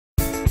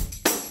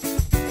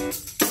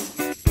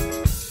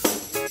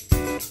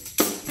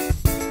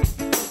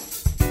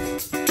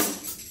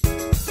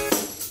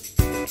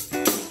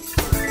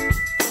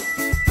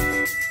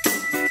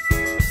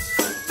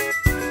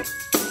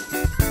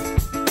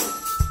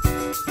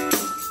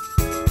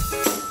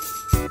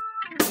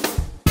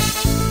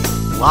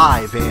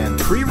Live and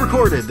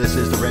pre-recorded, this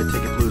is the Red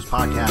Ticket Blues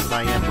podcast.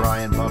 I am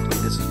Brian Buckley.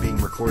 This is being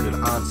recorded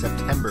on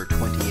September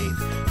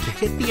 28th. To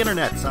hit the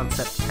internets on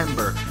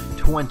September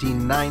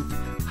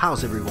 29th.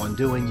 How's everyone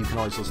doing? You can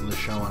always listen to the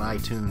show on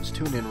iTunes,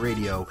 TuneIn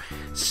Radio,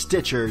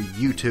 Stitcher,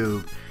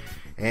 YouTube,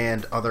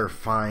 and other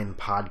fine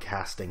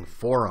podcasting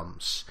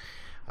forums.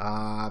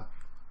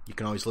 You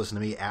can always listen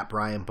to me at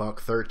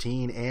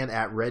BrianBuck13 and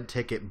at Red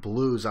Ticket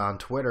Blues on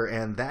Twitter,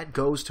 and that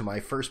goes to my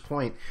first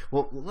point.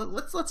 Well,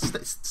 let's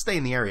stay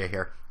in the area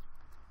here.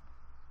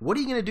 What are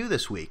you going to do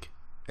this week?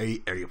 Are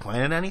you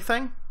planning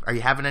anything? Are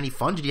you having any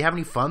fun? Did you have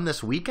any fun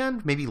this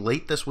weekend? Maybe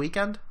late this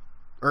weekend?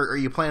 Or are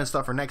you planning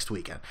stuff for next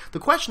weekend? The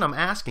question I'm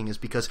asking is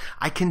because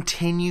I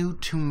continue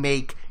to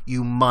make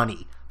you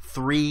money.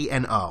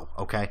 3-0,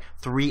 okay?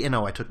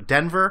 3-0. I took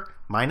Denver,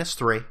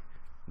 -3.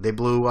 They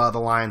blew the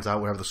Lions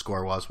out, whatever the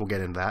score was. We'll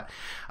get into that.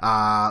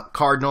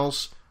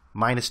 Cardinals,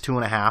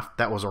 -2.5.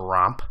 That was a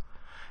romp.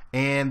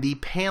 And the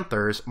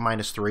Panthers,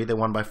 -3. They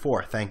won by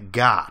 4. Thank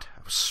God.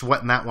 I was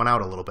sweating that one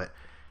out a little bit.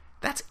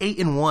 That's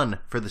 8-1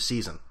 for the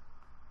season.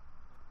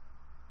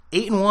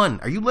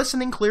 8-1. Are you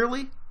listening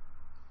clearly?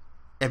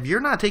 If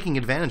you're not taking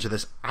advantage of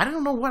this, I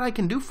don't know what I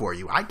can do for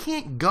you. I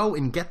can't go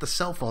and get the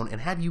cell phone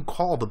and have you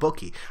call the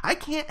bookie. I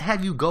can't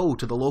have you go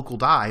to the local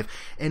dive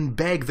and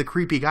beg the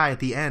creepy guy at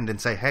the end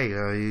and say, hey,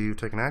 you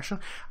taking action?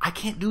 I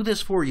can't do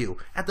this for you.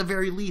 At the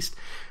very least,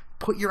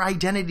 put your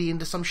identity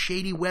into some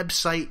shady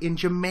website in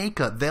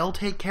Jamaica. They'll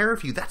take care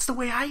of you. That's the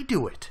way I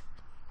do it.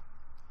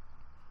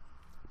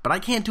 But I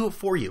can't do it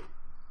for you.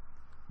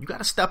 You got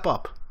to step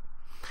up.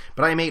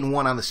 But I am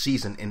 8-1 on the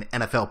season in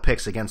NFL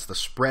picks against the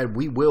spread.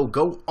 We will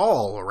go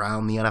all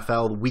around the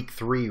NFL Week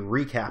 3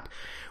 recap.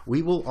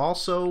 We will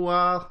also,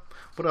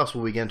 what else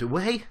will we get into?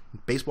 Well, hey,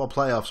 baseball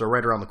playoffs are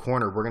right around the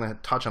corner. We're going to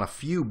touch on a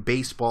few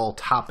baseball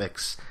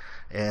topics,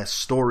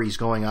 stories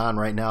going on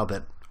right now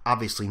that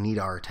obviously need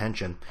our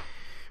attention.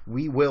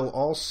 We will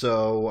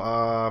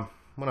also,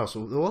 what else?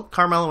 Well,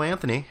 Carmelo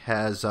Anthony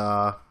has,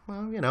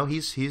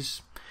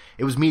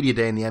 it was media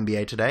day in the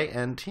NBA today,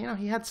 and,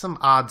 he had some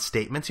odd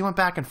statements. He went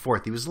back and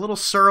forth. He was a little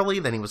surly,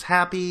 then he was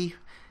happy.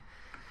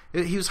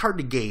 He was hard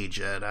to gauge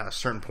at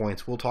certain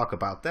points. We'll talk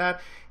about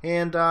that.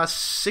 And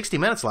 60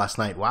 Minutes last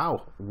night.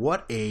 Wow,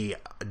 what a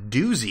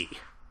doozy.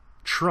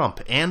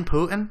 Trump and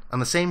Putin on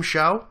the same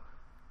show,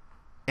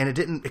 and it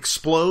didn't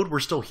explode.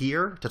 We're still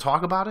here to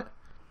talk about it.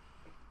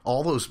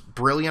 All those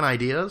brilliant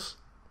ideas.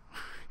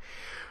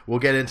 We'll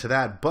get into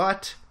that,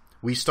 but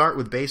we start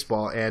with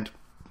baseball, and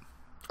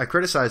I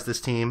criticize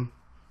this team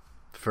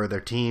for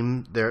their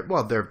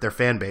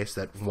fan base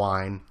that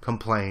whine,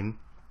 complain,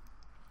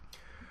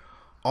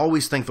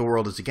 always think the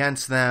world is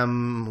against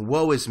them,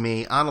 woe is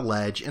me, on a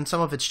ledge, and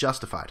some of it's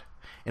justified.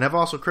 And I've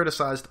also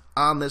criticized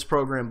on this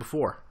program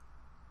before.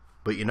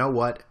 But you know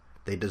what?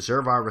 They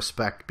deserve our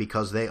respect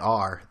because they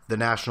are the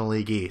National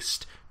League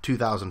East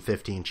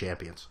 2015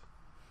 champions.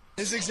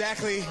 This is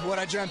exactly what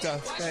I dreamt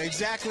of.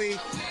 Exactly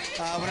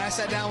when I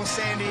sat down with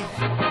Sandy.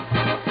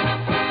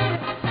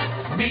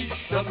 Meet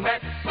the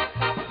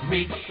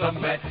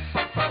Mets,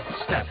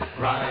 step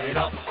right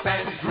up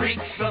and greet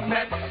the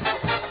Mets.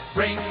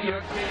 Bring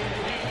your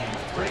kiddies,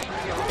 bring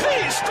your...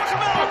 He struck him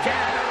out!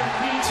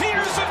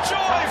 Tears of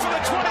joy for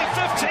the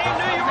 2015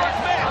 New York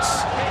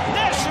Mets,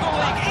 National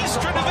League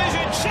Eastern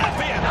Division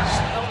champions!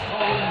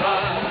 Home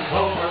run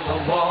over the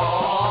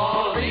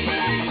wall,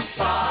 east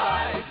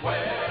side,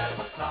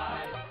 west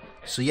side.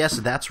 So yes,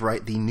 that's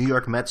right, the New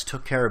York Mets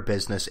took care of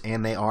business,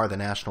 and they are the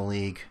National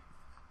League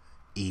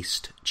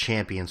East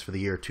champions for the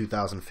year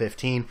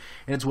 2015,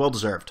 and it's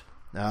well-deserved.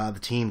 The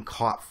team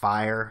caught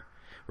fire,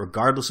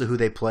 regardless of who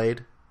they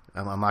played.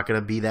 I'm not going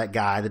to be that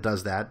guy that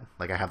does that,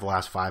 like I have the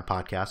last 5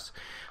 podcasts.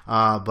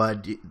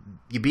 But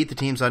you beat the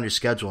teams on your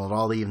schedule, and it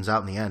all evens out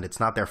in the end. It's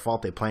not their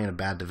fault they play in a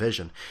bad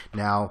division.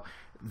 Now,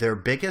 their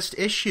biggest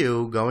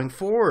issue going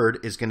forward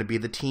is going to be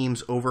the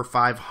teams over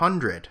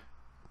 500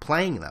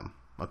 playing them.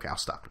 Okay, I'll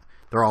stop.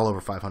 They're all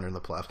over 500 in the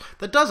playoffs.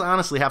 That does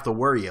honestly have to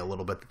worry you a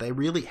little bit. That they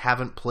really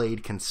haven't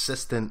played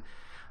consistent,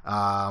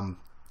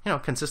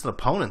 consistent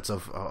opponents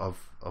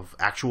of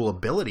actual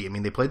ability. I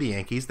mean, they played the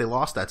Yankees. They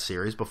lost that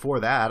series.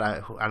 Before that,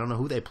 I don't know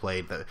who they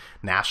played. The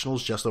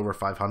Nationals, just over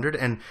 500.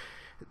 And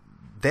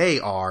they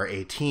are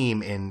a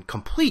team in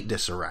complete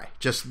disarray.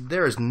 Just,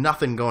 there is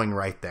nothing going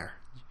right there.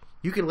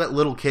 You can let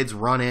little kids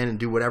run in and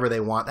do whatever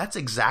they want. That's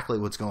exactly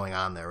what's going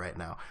on there right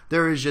now.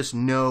 There is just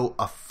no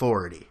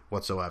authority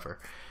whatsoever.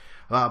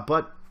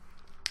 But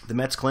the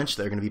Mets clinch.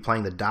 They're going to be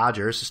playing the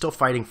Dodgers. Still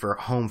fighting for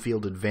home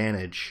field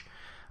advantage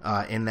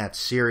in that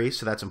series,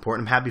 so that's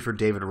important. I'm happy for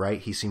David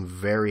Wright. He seemed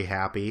very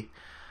happy.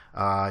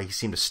 He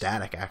seemed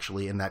ecstatic,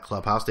 actually, in that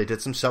clubhouse. They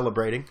did some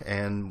celebrating,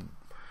 and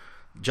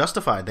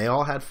justified. They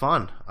all had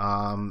fun.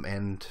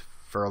 And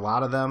for a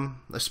lot of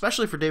them,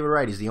 especially for David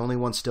Wright, he's the only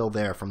one still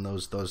there from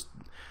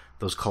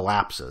those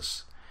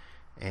collapses.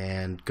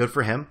 And good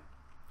for him.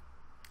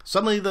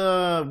 Suddenly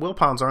the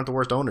Wilpons aren't the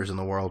worst owners in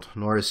the world,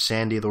 nor is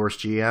Sandy the worst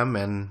GM,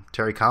 and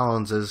Terry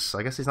Collins is,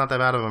 I guess he's not that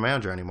bad of a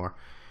manager anymore.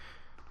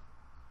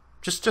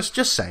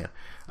 Just saying.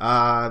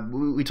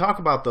 We talk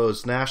about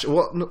those national.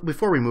 Well,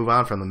 before we move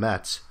on from the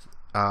Mets,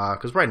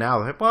 because right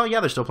now,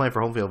 they're still playing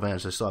for home field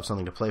advantage. They still have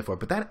something to play for.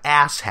 But that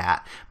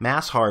asshat,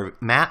 Matt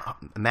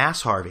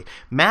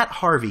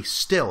Harvey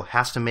still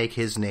has to make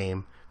his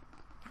name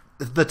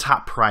the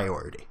top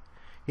priority.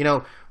 You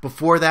know,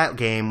 before that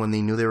game, when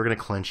they knew they were going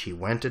to clinch, he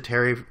went to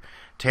Terry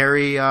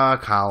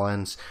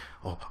Collins.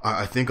 Oh,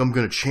 I think I'm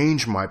going to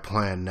change my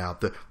plan now.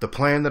 The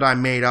plan that I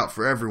made out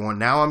for everyone,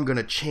 now I'm going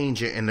to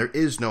change it, and there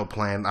is no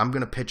plan. I'm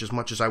going to pitch as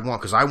much as I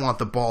want because I want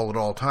the ball at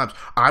all times.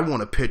 I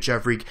want to pitch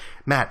every...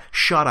 Matt,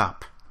 shut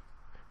up.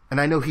 And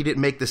I know he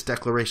didn't make this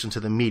declaration to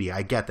the media.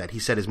 I get that. He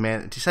said it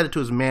to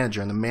his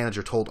manager, and the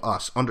manager told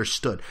us.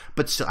 Understood.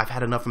 But still, I've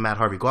had enough of Matt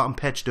Harvey. Go out and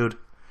pitch, dude.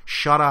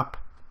 Shut up.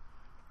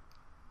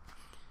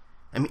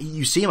 I mean,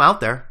 you see him out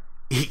there.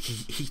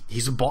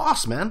 He's a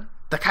boss, man.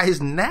 That guy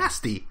is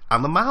nasty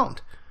on the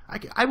mound.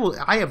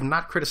 I have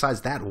not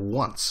criticized that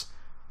once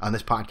on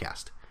this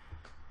podcast.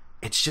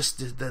 It's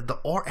just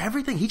or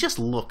everything. He just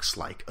looks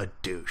like a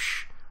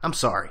douche. I'm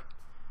sorry.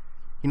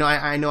 You know,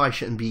 I know I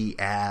shouldn't be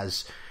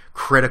as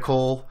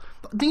critical.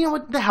 But you know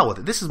what? The hell with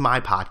it. This is my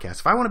podcast.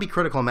 If I want to be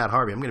critical of Matt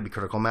Harvey, I'm going to be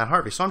critical of Matt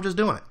Harvey. So I'm just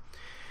doing it.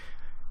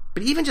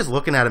 But even just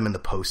looking at him in the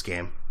post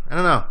game, I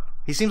don't know.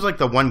 He seems like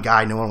the one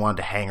guy no one wanted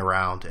to hang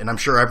around. And I'm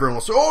sure everyone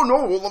will say, oh,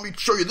 no, well, let me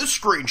show you this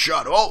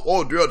screenshot.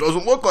 Oh, yeah, it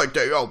doesn't look like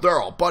they're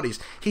all buddies.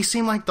 He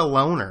seemed like the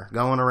loner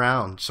going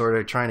around, sort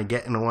of trying to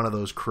get into one of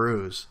those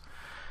crews.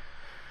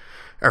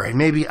 All right,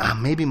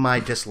 maybe my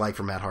dislike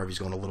for Matt Harvey's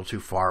going a little too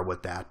far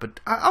with that. But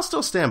I'll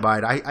still stand by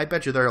it. I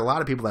bet you there are a lot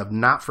of people that have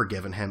not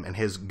forgiven him and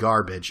his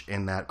garbage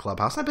in that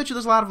clubhouse. And I bet you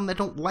there's a lot of them that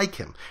don't like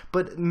him.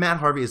 But Matt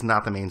Harvey is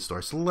not the main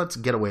story. So let's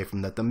get away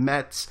from that. The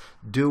Mets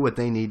do what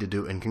they need to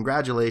do. And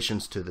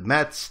congratulations to the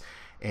Mets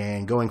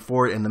and going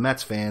forward and the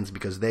Mets fans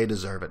because they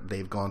deserve it.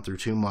 They've gone through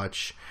too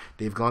much.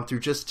 They've gone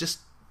through just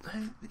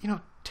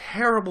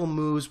terrible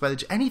moves.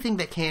 Anything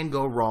that can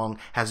go wrong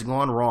has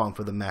gone wrong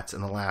for the Mets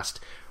in the last...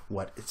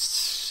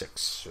 It's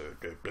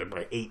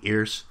 8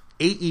 years?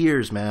 8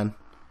 years, man.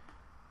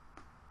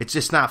 It's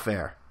just not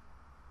fair.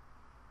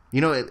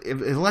 You know,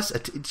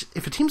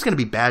 if a team's going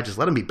to be bad, just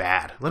let them be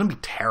bad. Let them be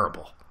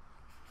terrible.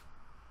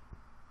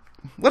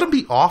 Let them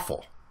be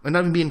awful. And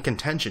not even be in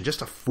contention.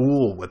 Just a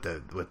fool with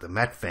the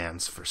Met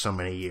fans for so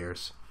many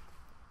years.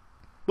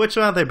 Which,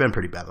 they've been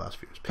pretty bad the last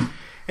few years.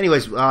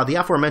 Anyways, the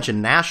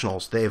aforementioned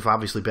Nationals, they've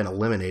obviously been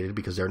eliminated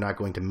because they're not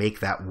going to make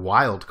that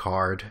wild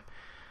card.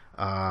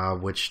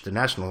 Which the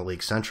National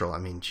League Central, I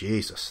mean,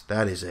 Jesus,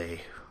 that's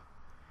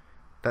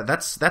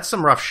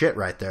some rough shit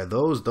right there.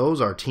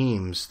 Those are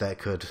teams that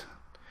could.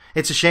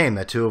 It's a shame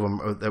that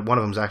that one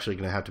of them is actually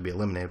going to have to be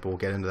eliminated, but we'll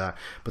get into that.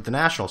 But the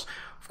Nationals,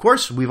 of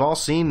course, we've all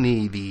seen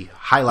the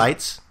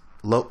highlights.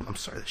 I'm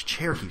sorry, this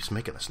chair keeps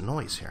making this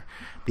noise here.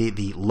 The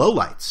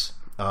lowlights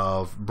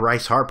of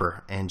Bryce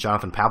Harper and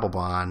Jonathan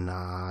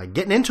Papelbon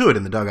getting into it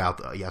in the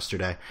dugout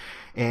yesterday,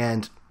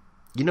 and.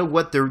 You know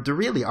what? There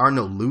really are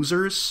no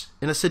losers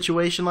in a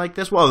situation like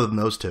this. Well, other than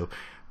those two.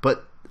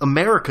 But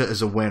America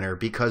is a winner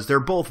because they're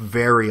both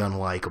very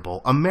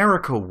unlikable.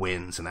 America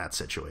wins in that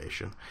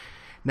situation.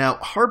 Now,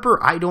 Harper,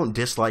 I don't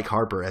dislike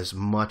Harper as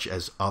much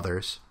as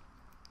others.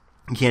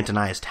 You can't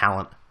deny his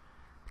talent.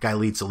 The guy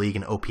leads the league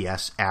in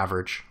OPS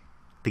average.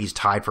 I think he's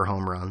tied for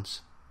home runs.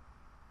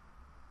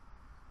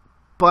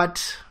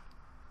 But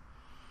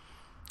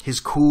his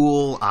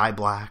cool eye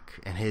black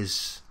and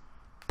his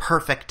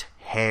perfect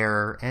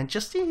hair, and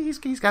just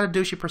he's got a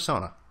douchey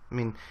persona. I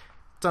mean,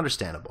 it's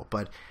understandable.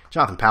 But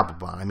Jonathan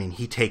Papelbon, I mean,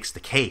 he takes the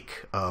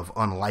cake of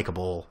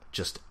unlikable,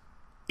 just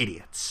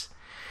idiots.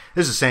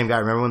 This is the same guy.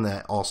 Remember when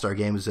the All-Star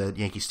game was at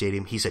Yankee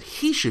Stadium? He said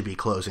he should be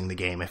closing the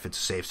game if it's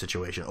a safe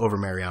situation over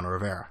Mariano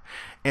Rivera,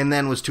 and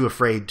then was too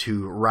afraid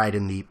to ride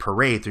in the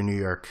parade through New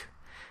York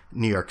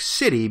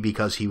City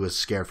because he was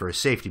scared for his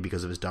safety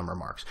because of his dumb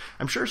remarks.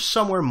 I'm sure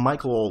somewhere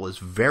Michael Ohl is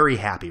very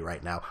happy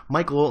right now.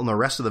 Michael Ohl and the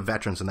rest of the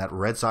veterans in that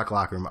Red Sox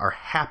locker room are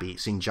happy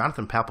seeing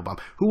Jonathan Papelbon,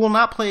 who will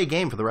not play a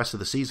game for the rest of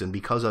the season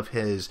because of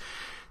his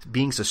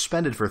being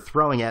suspended for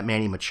throwing at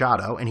Manny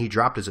Machado, and he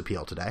dropped his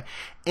appeal today,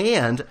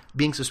 and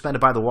being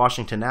suspended by the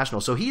Washington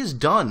Nationals. So he is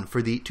done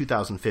for the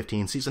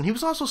 2015 season. He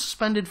was also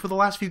suspended for the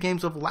last few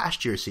games of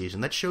last year's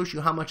season. That shows you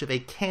how much of a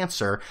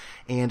cancer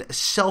and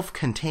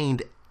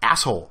self-contained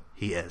asshole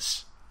he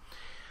is.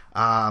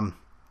 The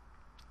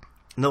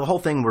whole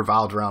thing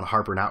revolved around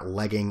Harper not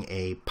legging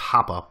a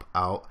pop-up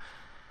out.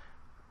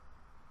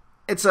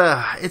 It's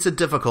a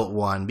difficult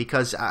one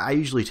because I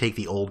usually take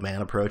the old man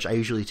approach. I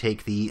usually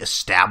take the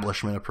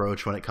establishment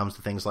approach when it comes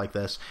to things like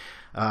this.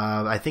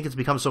 I think it's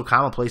become so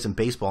commonplace in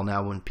baseball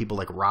now when people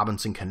like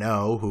Robinson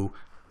Cano, who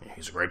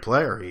he's a great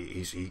player,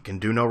 he can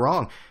do no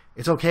wrong.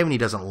 It's okay when he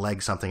doesn't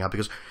leg something up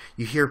because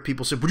you hear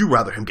people say, would you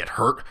rather him get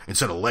hurt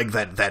instead of leg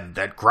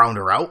that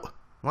grounder out?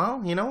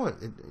 well,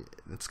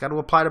 it's got to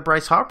apply to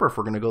Bryce Harper if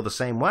we're going to go the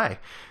same way.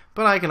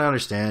 But I can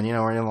understand,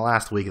 we're in the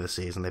last week of the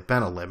season. They've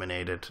been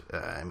eliminated.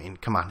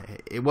 Come on.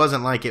 It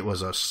wasn't like it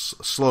was a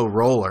slow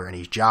roller and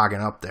he's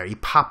jogging up there. He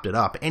popped it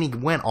up, and he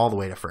went all the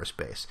way to first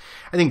base.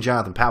 I think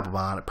Jonathan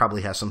Papelbon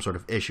probably has some sort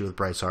of issue with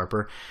Bryce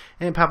Harper,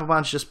 and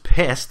Papelbon's just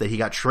pissed that he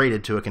got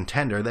traded to a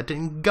contender that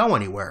didn't go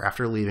anywhere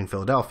after leaving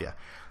Philadelphia.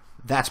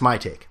 That's my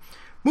take.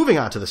 Moving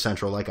on to the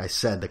Central, like I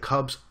said, the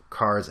Cubs,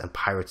 Cards, and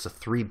Pirates, the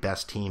three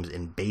best teams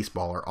in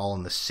baseball, are all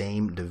in the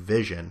same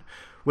division,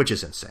 which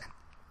is insane.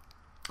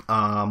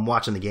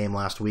 Watching the game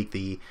last week,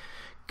 the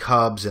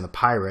Cubs and the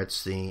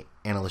Pirates, the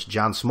analyst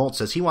John Smoltz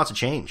says he wants a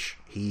change.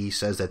 He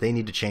says that they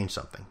need to change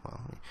something.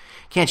 Well, you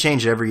can't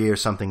change it every year.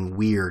 Something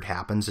weird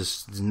happens.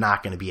 This is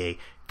not going to be a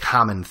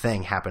common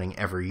thing happening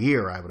every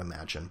year, I would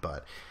imagine.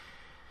 But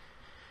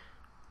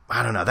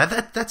I don't know.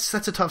 That's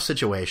a tough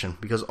situation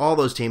because all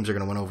those teams are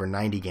going to win over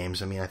 90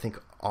 games. I mean, I think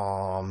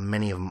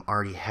many of them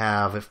already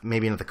have. If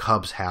maybe the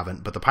Cubs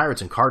haven't, but the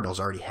Pirates and Cardinals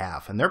already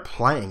have, and they're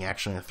playing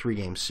actually in a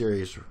 3-game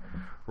series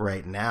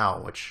right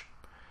now, which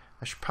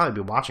I should probably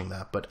be watching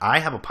that. But I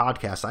have a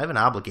podcast. I have an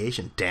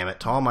obligation, damn it,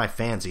 to all my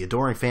fans, the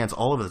adoring fans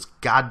all over this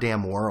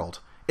goddamn world.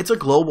 It's a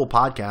global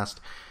podcast.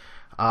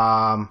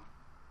 And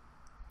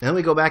then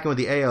we go back in with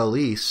the AL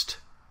East,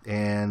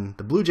 and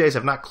the Blue Jays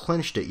have not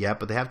clinched it yet,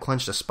 but they have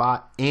clinched a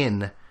spot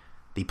in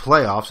the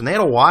playoffs, and they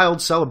had a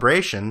wild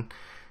celebration.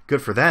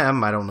 Good for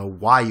them. I don't know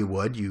why you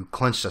would. You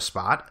clinched a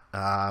spot.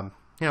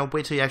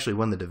 Wait till you actually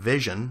win the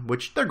division,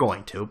 which they're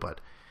going to, but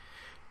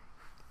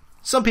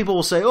some people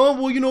will say, oh,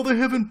 well, they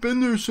haven't been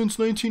there since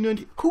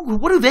 1990.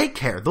 What do they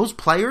care? Those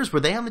players, were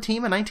they on the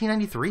team in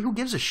 1993? Who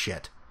gives a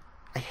shit?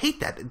 I hate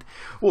that.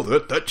 Well,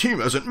 that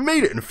team hasn't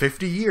made it in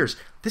 50 years.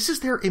 This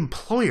is their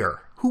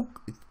employer. Who,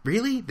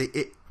 really?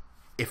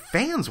 If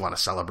fans want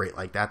to celebrate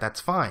like that, that's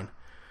fine.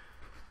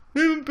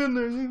 They haven't been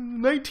there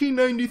since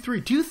 1993.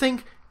 Do you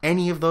think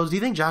any of those, do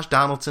you think Josh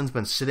Donaldson's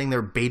been sitting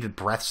there bated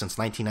breath since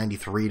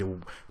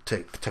 1993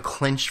 to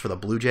clinch for the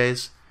Blue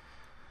Jays?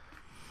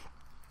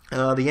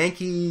 The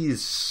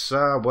Yankees,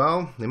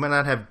 they might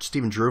not have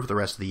Stephen Drew for the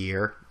rest of the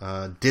year.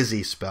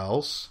 Dizzy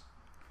spells.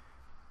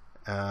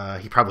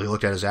 He probably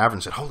looked at his average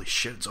and said, holy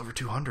shit, it's over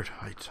 200.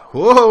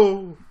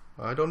 Whoa,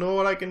 I don't know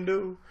what I can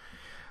do.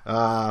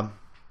 I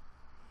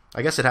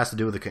guess it has to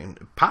do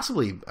with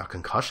possibly a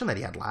concussion that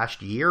he had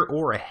last year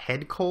or a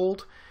head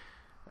cold.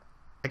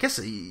 I guess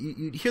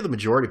you hear the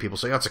majority of people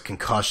say, oh, it's a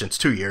concussion. It's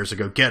 2 years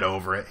ago. Get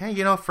over it. Hey,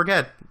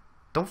 forget.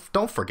 Don't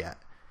forget.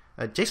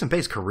 Jason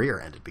Bay's career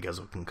ended because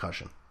of a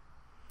concussion.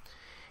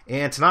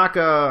 And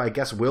Tanaka, I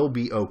guess, will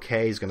be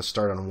okay. He's going to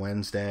start on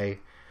Wednesday.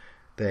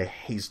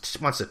 He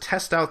wants to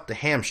test out the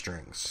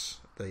hamstrings.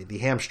 The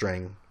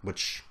hamstring,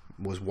 which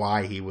was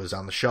why he was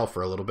on the shelf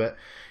for a little bit,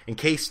 in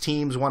case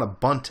teams want to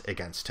bunt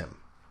against him.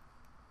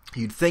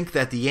 You'd think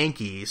that the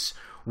Yankees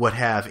would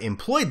have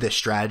employed this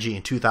strategy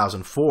in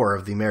 2004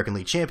 of the American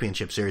League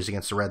Championship Series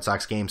against the Red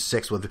Sox, Game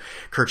 6, with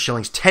Curt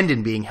Schilling's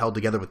tendon being held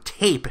together with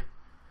tape.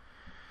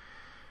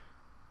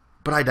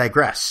 But I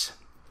digress.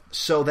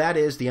 So that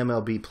is the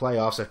MLB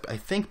playoffs. I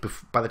think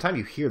by the time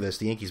you hear this,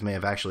 the Yankees may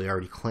have actually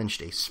already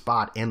clinched a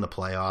spot in the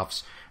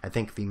playoffs. I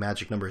think the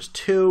magic number is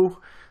 2.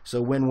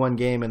 So win one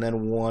game, and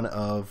then one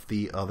of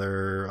the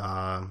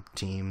other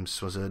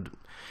teams, was it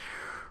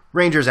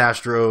Rangers,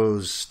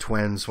 Astros,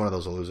 Twins, one of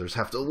those losers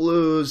have to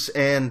lose.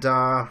 And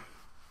I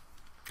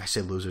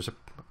say losers are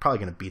probably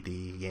going to beat the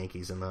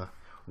Yankees in the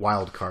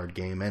wild card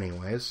game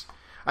anyways.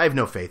 I have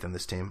no faith in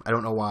this team. I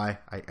don't know why.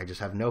 I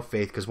just have no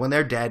faith, because when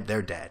they're dead,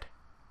 they're dead.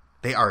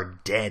 They are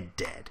dead.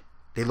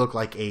 They look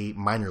like a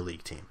minor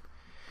league team.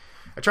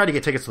 I tried to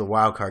get tickets to the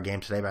wild card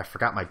game today, but I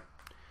forgot my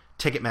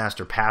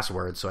Ticketmaster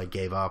password, so I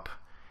gave up.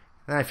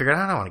 And I figured,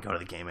 I don't want to go to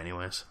the game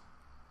anyways.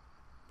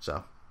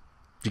 So,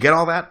 did you get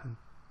all that?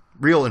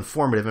 Real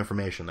informative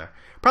information there.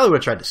 Probably would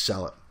have tried to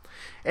sell it.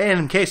 And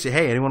in case,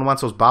 hey, anyone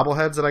wants those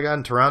bobbleheads that I got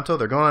in Toronto,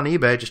 they're going on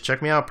eBay. Just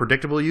check me out.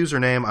 Predictable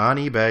username on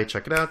eBay.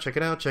 Check it out.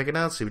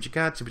 See what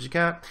you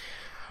got.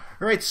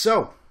 All right,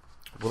 so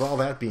with all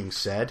that being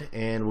said,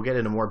 and we'll get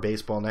into more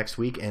baseball next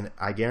week, and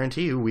I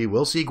guarantee you we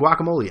will see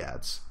guacamole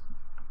ads.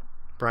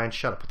 Brian,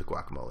 shut up with the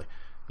guacamole.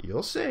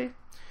 You'll see.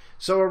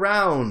 So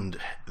around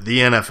the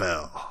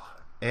NFL,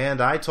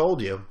 and I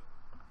told you,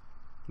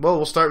 well,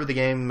 we'll start with the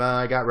game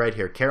I got right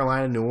here.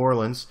 Carolina, New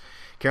Orleans.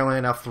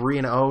 Carolina now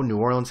 3-0. New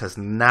Orleans has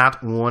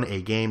not won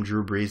a game.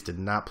 Drew Brees did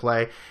not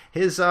play.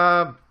 His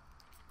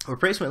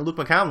replacement, Luke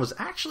McCown, was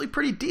actually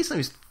pretty decent. He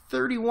was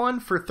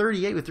 31 for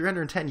 38 with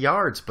 310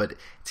 yards, but it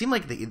seemed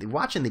like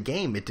watching the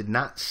game, it did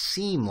not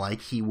seem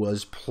like he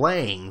was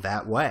playing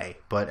that way.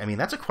 But, I mean,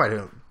 that's quite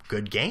a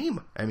good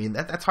game. I mean,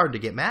 that's hard to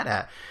get mad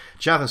at.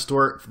 Jonathan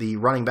Stewart, the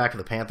running back of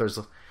the Panthers,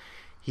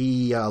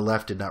 he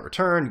left, did not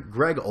return.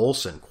 Greg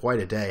Olsen, quite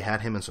a day.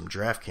 Had him in some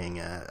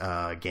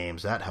DraftKings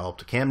games. That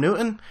helped. Cam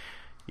Newton,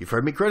 you've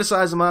heard me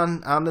criticize him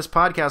on this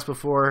podcast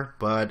before,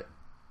 but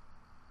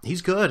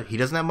he's good. He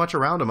doesn't have much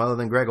around him other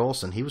than Greg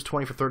Olsen. He was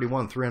 20 for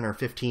 31,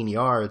 315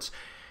 yards.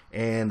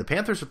 And the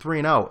Panthers are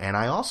 3-0. And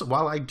I also,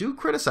 while I do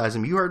criticize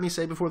him, you heard me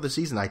say before the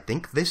season, I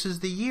think this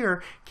is the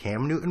year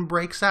Cam Newton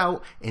breaks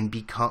out and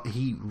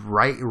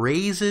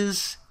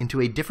raises into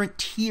a different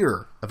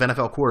tier of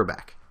NFL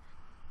quarterback.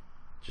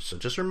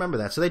 Just remember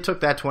that. So they took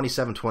that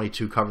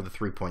 27-22, covered the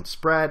 3-point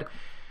spread.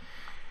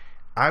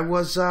 I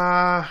was,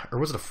 or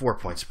was it a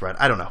 4-point spread?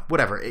 I don't know.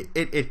 Whatever.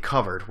 It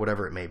covered,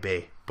 whatever it may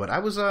be. But I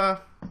was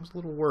a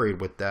little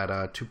worried with that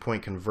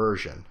 2-point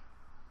conversion.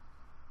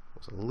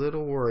 A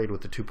little worried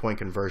with the 2-point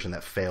conversion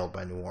that failed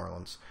by New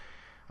Orleans.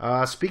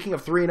 Speaking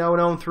of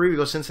 3-0 and 0-3, we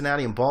go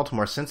Cincinnati and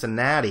Baltimore.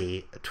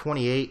 Cincinnati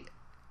 28,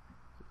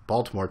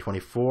 Baltimore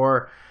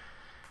 24.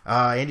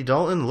 Andy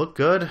Dalton looked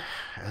good,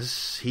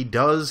 as he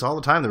does all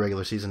the time in the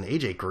regular season.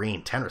 AJ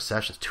Green, 10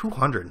 receptions,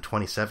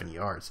 227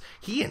 yards.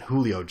 He and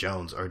Julio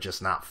Jones are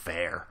just not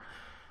fair.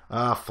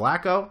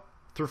 Flacco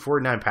threw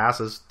 49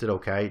 passes, did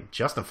okay.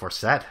 Justin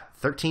Forsett,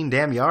 13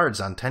 damn yards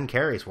on 10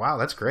 carries. Wow,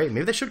 that's great.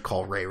 Maybe they should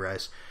call Ray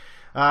Rice.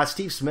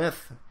 Steve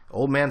Smith,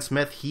 Old Man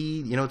Smith,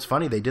 it's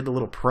funny, they did the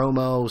little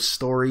promo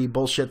story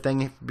bullshit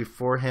thing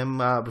before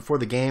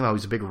the game, how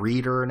he's a big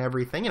reader and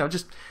everything,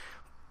 just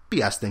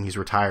BS thing, he's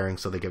retiring,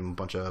 so they give him a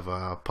bunch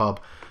of pub.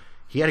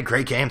 He had a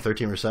great game,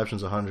 13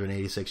 receptions,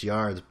 186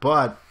 yards,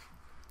 but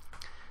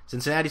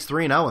Cincinnati's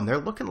 3-0, and they're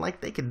looking like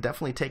they could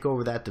definitely take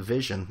over that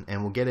division,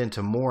 and we'll get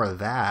into more of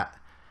that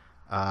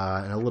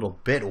in a little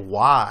bit,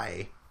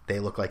 why they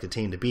look like the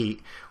team to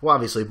beat. Well,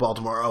 obviously,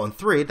 Baltimore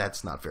 0-3,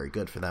 that's not very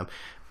good for them.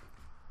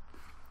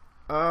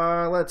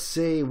 Let's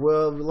see.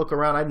 We'll look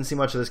around. I didn't see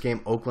much of this game.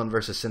 Oakland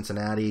versus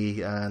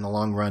Cincinnati. In the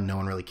long run, no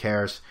one really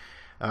cares.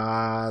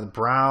 The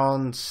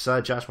Browns,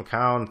 Josh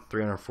McCown,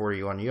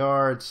 341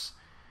 yards.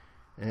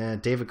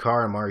 And David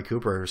Carr and Amari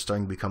Cooper are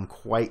starting to become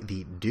quite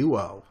the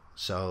duo.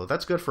 So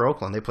that's good for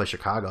Oakland. They play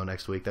Chicago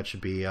next week. That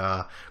should be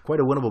quite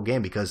a winnable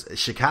game because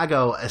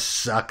Chicago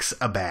sucks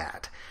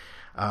bad.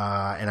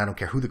 And I don't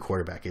care who the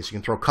quarterback is. You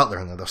can throw Cutler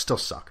in there. They'll still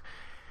suck.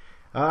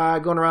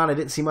 Going around, I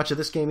didn't see much of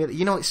this game either.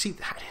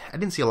 I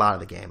didn't see a lot of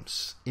the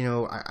games.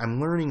 I'm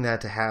learning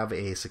that to have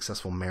a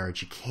successful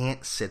marriage, you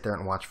can't sit there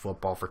and watch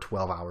football for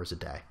 12 hours a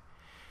day.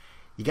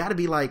 You got to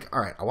be like,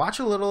 all right, I'll watch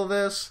a little of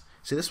this.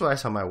 See, this is what I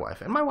tell my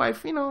wife. And my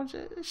wife,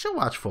 she'll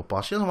watch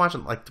football. She doesn't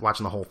like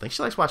watching the whole thing.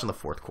 She likes watching the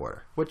fourth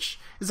quarter, which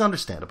is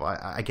understandable.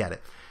 I get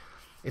it.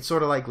 It's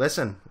sort of like,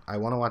 listen, I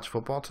want to watch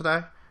football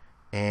today,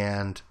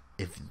 and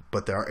if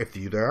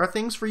there are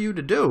things for you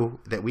to do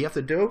that we have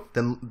to do,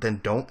 then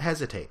don't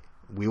hesitate.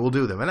 We will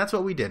do them. And that's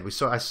what we did.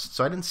 I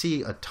didn't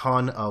see a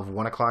ton of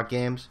 1 o'clock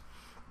games.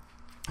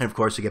 And of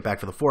course, we get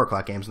back for the 4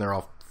 o'clock games, and they're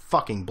all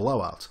fucking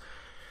blowouts.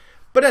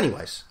 But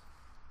anyways,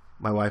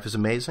 my wife is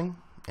amazing,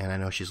 and I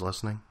know she's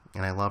listening,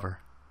 and I love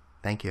her.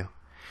 Thank you.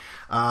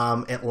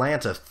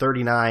 Atlanta,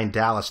 39,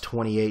 Dallas,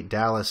 28.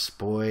 Dallas,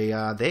 boy,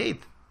 they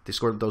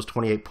scored those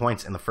 28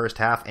 points in the first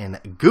half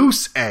and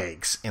goose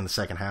eggs in the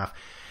second half.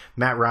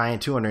 Matt Ryan,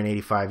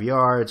 285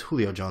 yards.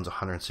 Julio Jones,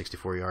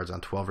 164 yards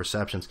on 12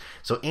 receptions.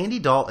 So Andy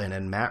Dalton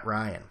and Matt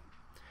Ryan,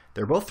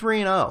 they're both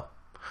 3-0.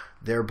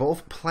 They're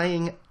both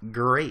playing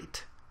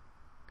great.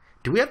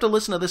 Do we have to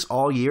listen to this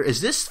all year?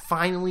 Is this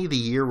finally the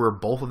year where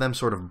both of them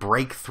sort of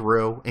break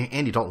through? And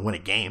Andy Dalton win a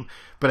game,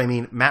 but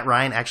Matt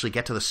Ryan actually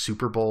get to the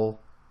Super Bowl.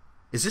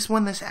 Is this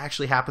when this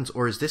actually happens,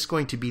 or is this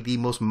going to be the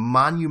most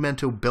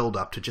monumental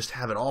build-up to just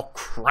have it all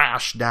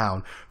crash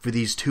down for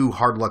these two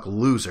hard luck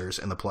losers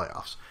in the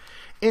playoffs?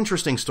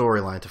 Interesting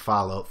storyline to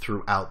follow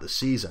throughout the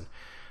season.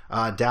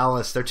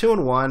 Dallas, they're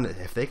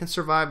 2-1. If they can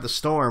survive the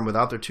storm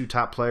without their two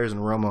top players in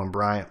Romo and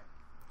Bryant,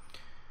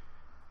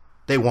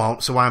 they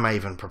won't. So why am I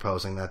even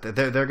proposing that?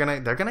 They're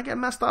gonna get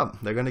messed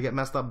up. They're gonna get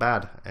messed up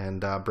bad.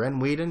 And Brandon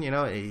Whedon,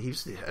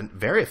 he's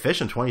very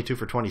efficient, 22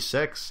 for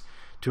 26,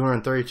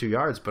 232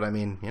 yards. But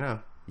you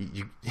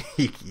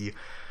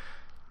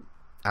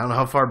I don't know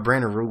how far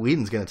Brandon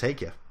Whedon's gonna take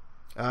you.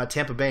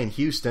 Tampa Bay and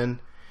Houston.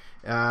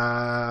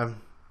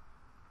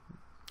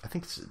 I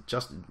think it's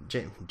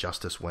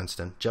Justice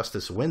Winslow,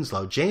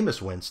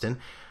 Jameis Winston.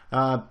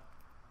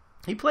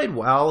 He played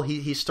well.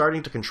 He's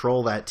starting to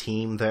control that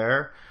team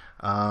there.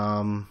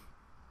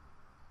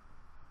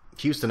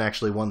 Houston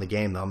actually won the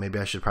game, though. Maybe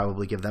I should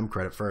probably give them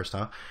credit first,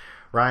 huh?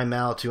 Ryan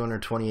Mallett,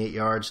 228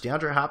 yards.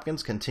 DeAndre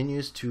Hopkins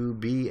continues to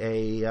be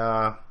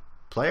a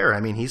player.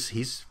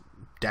 He's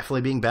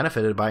definitely being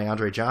benefited by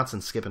Andre Johnson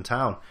skipping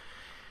town.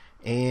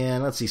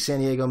 And let's see, San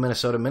Diego,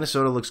 Minnesota.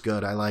 Minnesota looks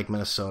good. I like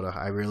Minnesota.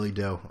 I really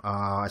do.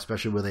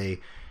 Especially with a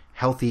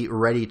healthy,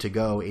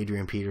 ready-to-go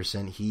Adrian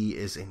Peterson. He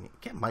is, and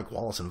get Mike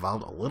Wallace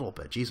involved a little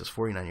bit. Jesus,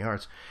 49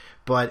 yards.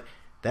 But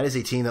that is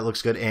a team that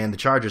looks good, and the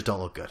Chargers don't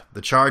look good.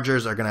 The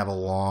Chargers are going to have a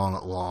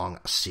long, long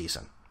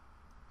season.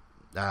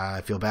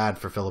 I feel bad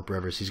for Phillip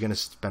Rivers. He's going to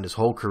spend his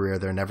whole career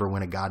there, never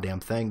win a goddamn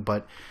thing,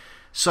 but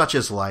such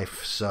is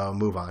life, so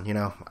move on.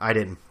 I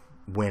didn't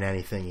win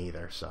anything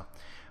either, so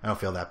I don't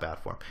feel that bad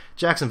for him.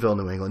 Jacksonville,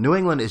 New England. New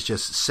England is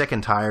just sick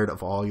and tired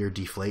of all your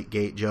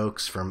Deflategate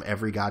jokes from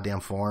every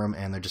goddamn forum,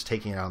 and they're just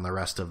taking it on the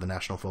rest of the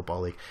National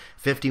Football League.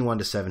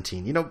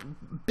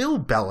 51-17. Bill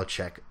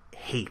Belichick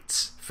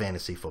hates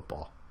fantasy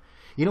football.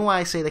 You know why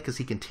I say that? Because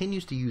he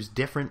continues to use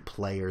different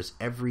players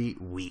every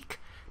week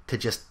to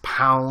just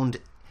pound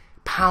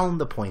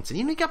the points. And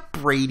you got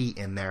Brady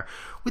in there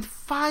with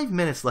 5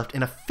 minutes left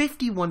in a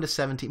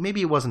 51-17.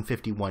 Maybe it wasn't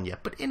 51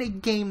 yet, but in a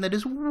game that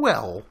is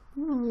well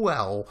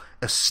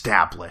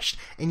established.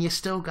 And you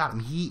still got him.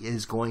 He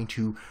is going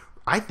to...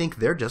 I think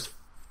they're just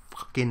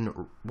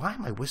fucking... Why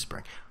am I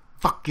whispering?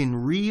 Fucking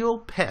real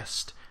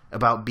pissed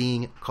about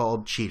being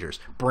called cheaters.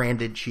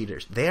 Branded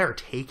cheaters. They are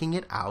taking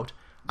it out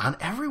on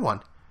everyone.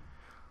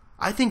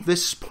 I think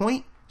this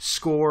point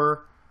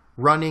score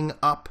running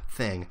up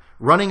the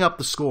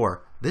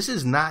score, this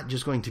is not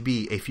just going to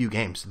be a few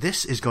games.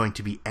 This is going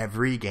to be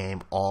every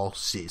game all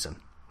season.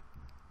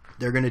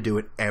 They're going to do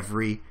it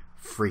every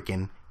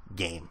freaking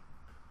game.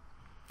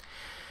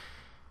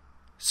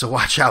 So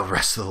watch out,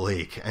 rest of the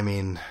league. I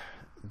mean,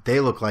 they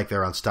look like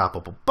they're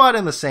unstoppable. But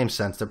in the same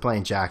sense, they're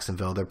playing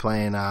Jacksonville. They're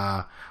playing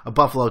a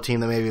Buffalo team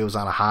that maybe was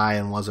on a high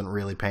and wasn't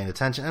really paying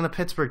attention. And a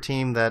Pittsburgh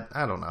team that,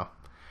 I don't know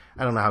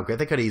how good.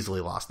 They could have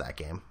easily lost that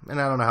game.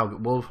 And I don't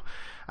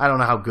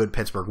know how good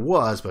Pittsburgh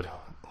was, but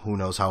who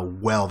knows how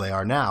well they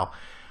are now.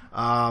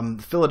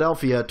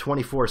 Philadelphia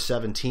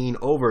 24-17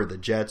 over the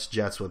Jets.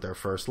 Jets with their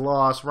first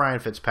loss. Ryan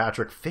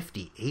Fitzpatrick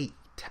 58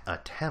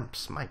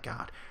 attempts. My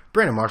God.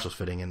 Brandon Marshall's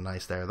fitting in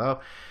nice there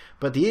though.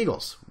 But the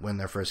Eagles win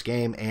their first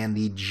game, and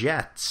the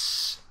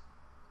Jets,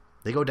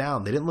 they go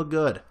down. They didn't look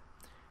good.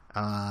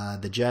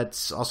 The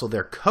Jets, also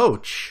their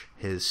coach,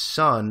 his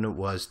son,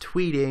 was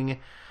tweeting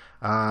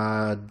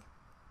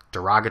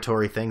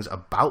derogatory things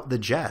about the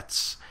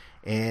Jets.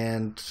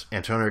 And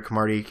Antonio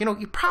Cromartie,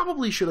 you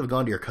probably should have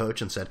gone to your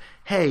coach and said,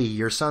 hey,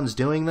 your son's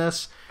doing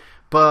this.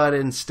 But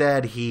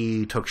instead,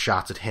 he took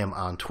shots at him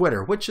on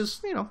Twitter, which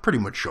is, pretty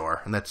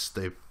mature. And that's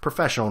the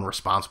professional and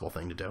responsible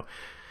thing to do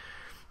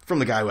from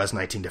the guy who has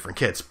 19 different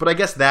kids. But I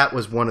guess that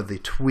was one of the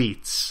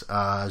tweets,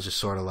 just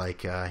sort of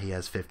like he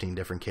has 15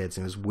 different kids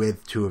and he was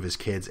with 2 of his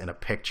kids in a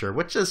picture,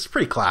 which is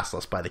pretty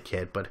classless by the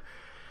kid. But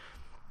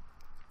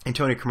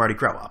Antonio Cromartie,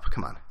 grow up.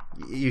 Come on.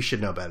 You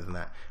should know better than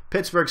that.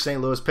 Pittsburgh,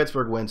 St. Louis.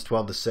 Pittsburgh wins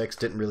 12-6.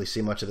 Didn't really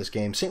see much of this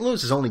game. St.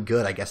 Louis is only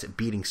good, I guess, at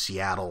beating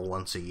Seattle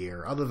once a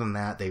year. Other than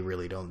that, they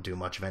really don't do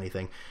much of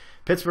anything.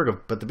 Pittsburgh,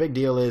 but the big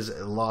deal is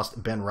it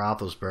lost Ben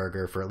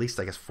Roethlisberger for at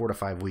least, 4 to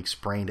 5 weeks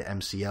sprained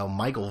MCL.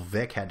 Michael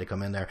Vick had to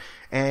come in there,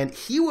 and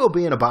he will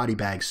be in a body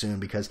bag soon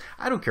because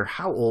I don't care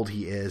how old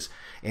he is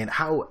and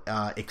how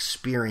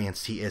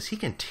experienced he is. He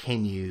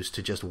continues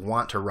to just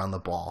want to run the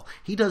ball.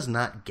 He does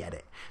not get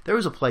it. There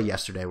was a play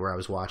yesterday where I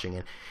was watching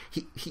it.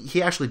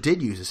 He actually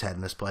did use his head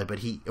in this play, but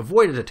he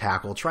avoided a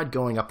tackle, tried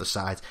going up the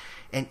sides,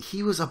 and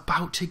he was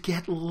about to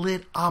get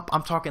lit up.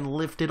 I'm talking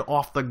lifted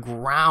off the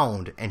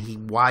ground, and he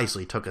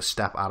wisely took a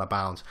step out of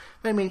bounds.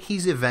 I mean,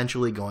 he's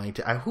eventually going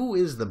to... who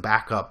is the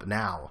backup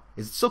now?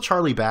 Is it still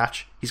Charlie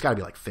Batch? He's got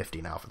to be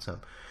 50 now if it's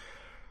him.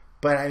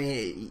 But, I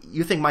mean,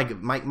 you think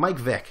Mike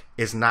Vick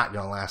is not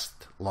going to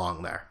last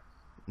long there.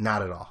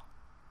 Not at all.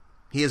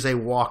 He is a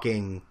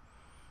walking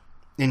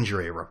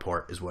injury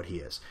report is what he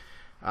is.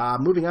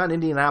 Moving on,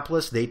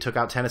 Indianapolis, they took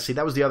out Tennessee.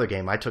 That was the other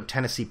game. I took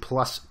Tennessee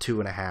plus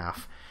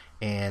 2.5,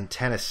 and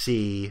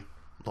Tennessee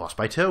lost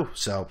by 2.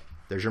 So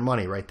there's your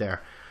money right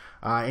there.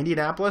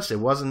 Indianapolis, it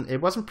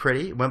wasn't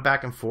pretty. It went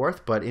back and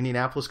forth, but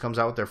Indianapolis comes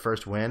out with their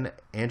first win.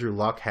 Andrew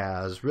Luck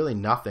has really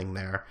nothing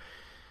there.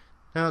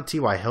 Well,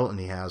 T.Y. Hilton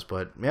he has,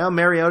 but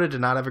Mariota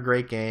did not have a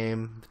great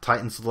game. The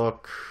Titans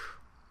look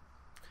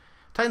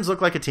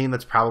like a team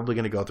that's probably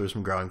going to go through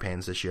some growing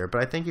pains this year,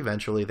 but I think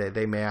eventually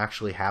they may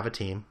actually have a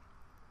team.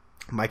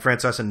 Mike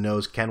Francesa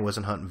knows Ken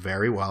Wisenhunt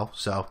very well,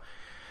 so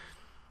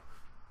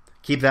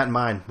keep that in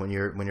mind when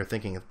you're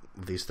thinking of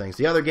these things.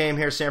 The other game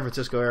here, San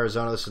Francisco,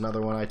 Arizona. This is another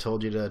one I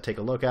told you to take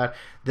a look at.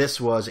 This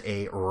was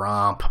a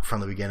romp from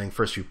the beginning.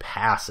 First few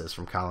passes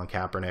from Colin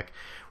Kaepernick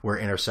were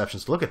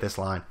interceptions. Look at this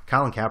line.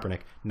 Colin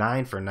Kaepernick,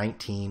 9 for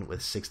 19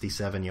 with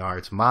 67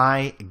 yards.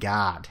 My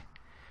God.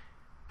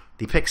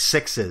 The pick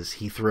sixes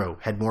he threw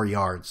had more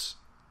yards.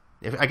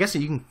 I guess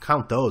if you can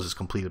count those as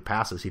completed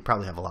passes, he'd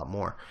probably have a lot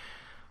more.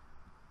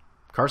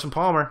 Carson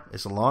Palmer,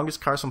 as long as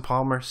Carson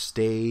Palmer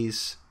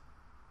stays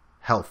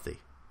healthy,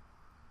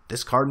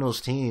 this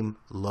Cardinals team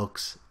they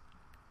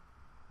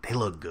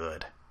look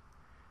good.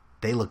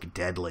 They look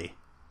deadly.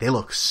 They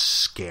look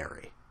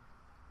scary.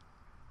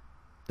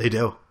 They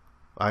do.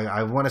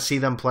 I want to see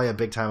them play a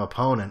big-time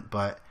opponent,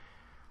 but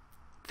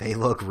they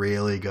look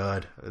really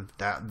good.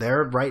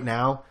 They're right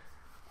now,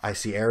 I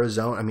see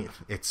Arizona. I mean,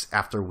 it's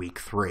after week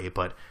 3,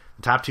 but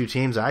the top 2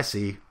 teams I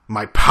see,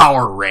 my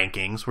power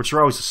rankings, which are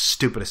always the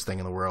stupidest thing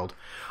in the world.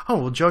 Oh,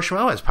 well, Joe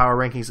Schmo has power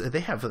rankings. They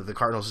have the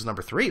Cardinals as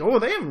number 3. Oh,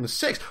 they have them as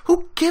 6.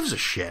 Who gives a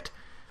shit?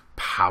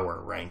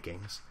 Power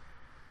rankings.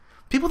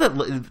 People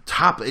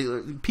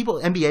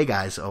NBA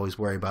guys always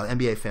worry about,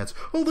 NBA fans.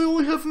 Oh, they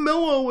only have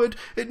Melo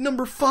at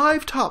number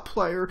 5 top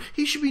player.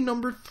 He should be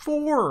number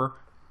 4.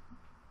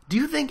 Do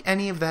you think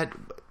any of that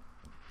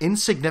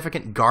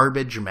insignificant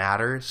garbage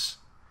matters?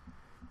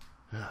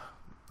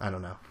 I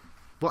don't know.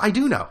 Well, I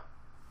do know.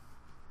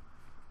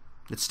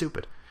 It's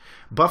stupid.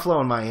 Buffalo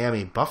and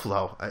Miami.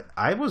 Buffalo,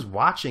 I was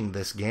watching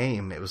this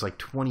game. It was like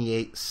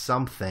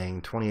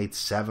 28-something,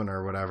 28-7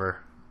 or whatever,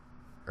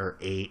 or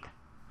 8.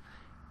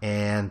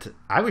 And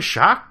I was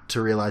shocked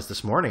to realize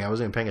this morning, I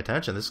wasn't even paying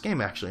attention, this game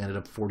actually ended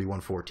up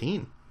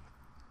 41-14.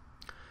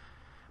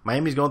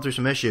 Miami's going through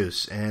some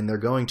issues, and they're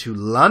going to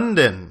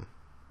London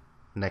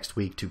next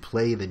week to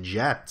play the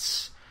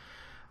Jets.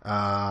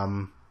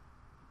 London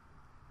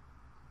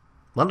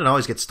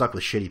always gets stuck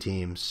with shitty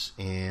teams,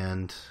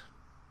 and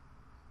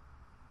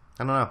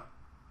I don't know.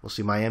 We'll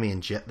see Miami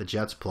and the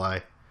Jets play.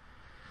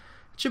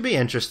 It should be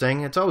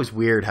interesting. It's always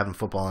weird having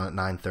football on at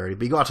 9:30,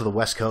 but you go out to the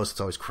West Coast,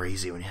 it's always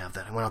crazy when you have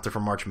that. I went out there for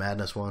March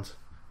Madness once.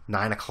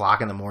 9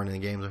 o'clock in the morning, the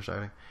games are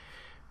starting.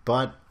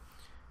 But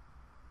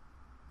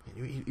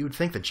you would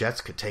think the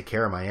Jets could take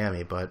care of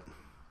Miami, but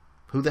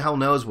who the hell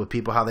knows what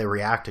people, how they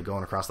react to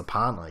going across the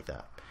pond like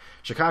that.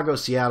 Chicago,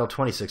 Seattle,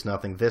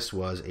 26-0. This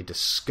was a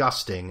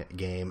disgusting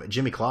game.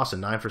 Jimmy Clausen,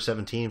 9 for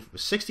 17,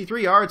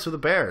 63 yards for the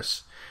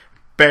Bears.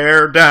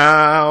 Bear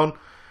down.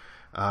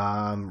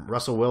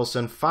 Russell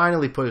Wilson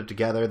finally put it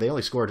together. They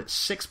only scored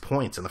 6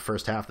 points in the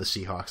first half, the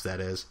Seahawks, that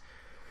is.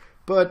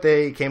 But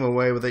they came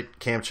away with it.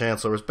 Cam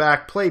Chancellor was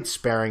back, played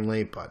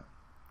sparingly, but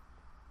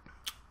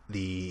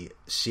the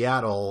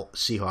Seattle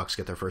Seahawks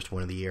get their first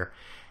win of the year.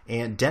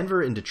 And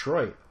Denver and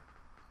Detroit.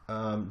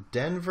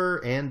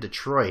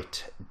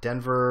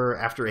 Denver,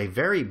 after a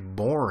very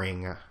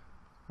boring,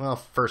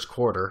 first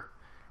quarter,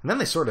 and then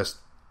they sort of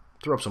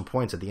threw up some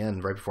points at the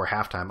end right before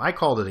halftime. I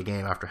called it a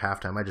game after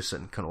halftime. I just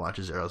couldn't watch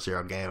a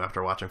 0-0 game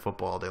after watching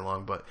football all day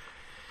long, but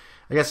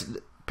I guess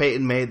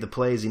Peyton made the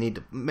plays he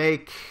needed to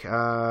make.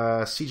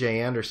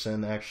 C.J.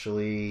 Anderson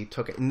actually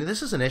took it. And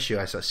this is an issue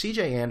I saw.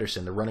 C.J.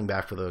 Anderson, the running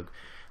back for the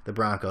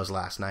Broncos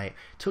last night,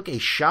 took a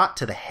shot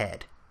to the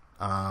head,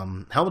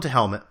 helmet to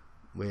helmet,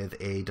 with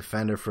a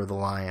defender for the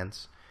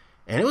Lions.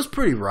 And it was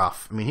pretty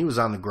rough. I mean, he was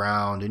on the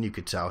ground, and you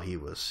could tell he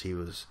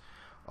was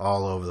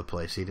all over the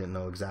place. He didn't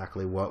know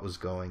exactly what was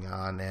going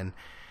on.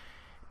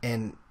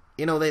 And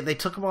you know, they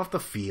took him off the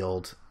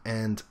field,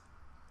 and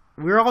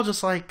we were all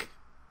just like,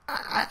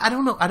 I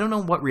don't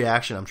know what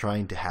reaction I'm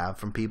trying to have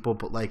from people,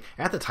 but like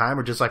at the time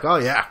we're just like, oh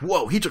yeah,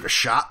 whoa, he took a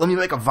shot. Let me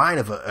make a vine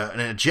of it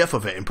and a gif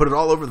of it and put it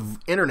all over the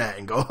internet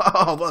and go,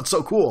 oh, that's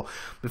so cool.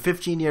 But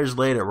 15 years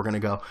later, we're gonna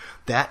go,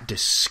 that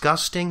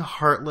disgusting,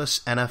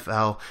 heartless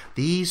NFL.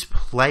 These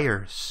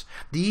players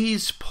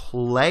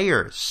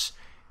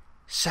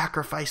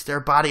sacrifice their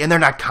body and they're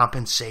not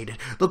compensated.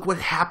 Look what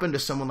happened to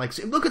someone like,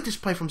 look at this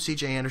play from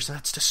C.J. Anderson.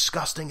 That's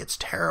disgusting. It's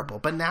terrible.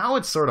 But now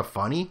it's sort of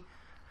funny.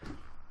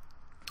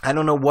 I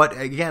don't know what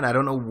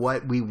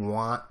we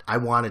want. I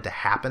wanted to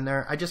happen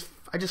there. I just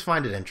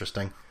find it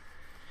interesting.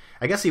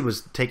 I guess he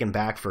was taken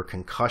back for a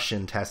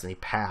concussion test and he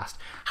passed.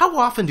 How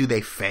often do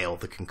they fail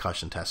the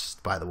concussion tests,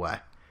 by the way?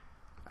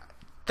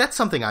 That's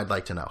something I'd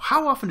like to know.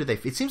 How often do they?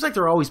 It seems like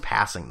they're always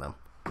passing them.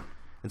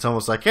 It's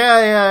almost like,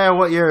 yeah,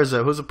 what year is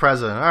it? Who's the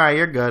president? All right,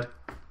 you're good.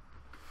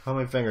 How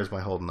many fingers am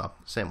I holding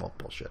up? Same old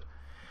bullshit.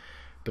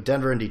 But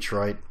Denver and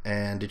Detroit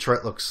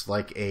looks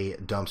like a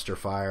dumpster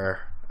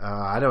fire.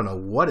 I don't know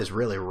what is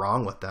really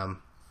wrong with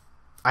them.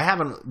 I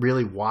haven't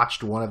really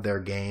watched one of their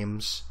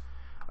games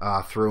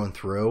through and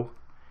through,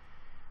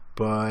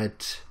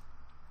 but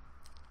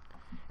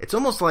it's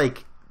almost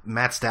like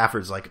Matt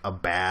Stafford's like a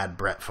bad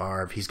Brett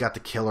Favre. He's got the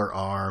killer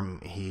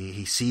arm.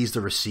 He sees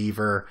the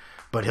receiver,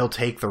 but he'll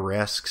take the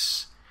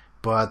risks.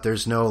 But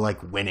there's no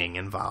like winning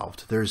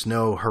involved. There's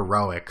no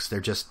heroics.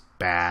 They're just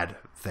bad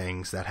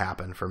things that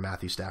happen for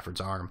Matthew Stafford's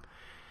arm.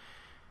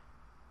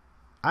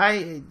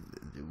 I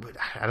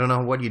don't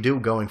know what you do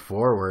going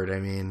forward. I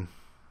mean,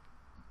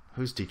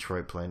 who's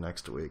Detroit playing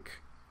next week?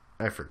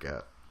 I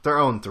forget. They're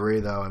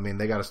 0-3, though. I mean,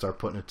 they got to start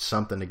putting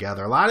something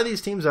together. A lot of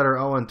these teams that are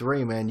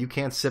 0-3, man, you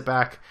can't sit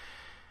back.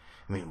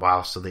 I mean,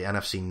 wow, so the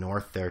NFC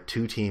North there,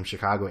 2 teams,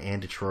 Chicago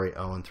and Detroit,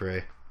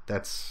 0-3.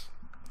 That's...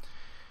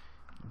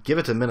 Give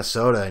it to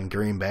Minnesota and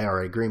Green Bay. All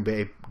right, Green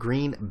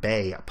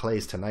Bay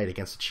plays tonight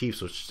against the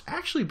Chiefs, which should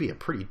actually be a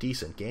pretty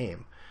decent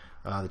game.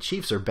 The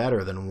Chiefs are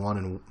better than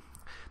 1-1.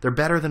 They're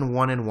better than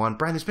 1-1.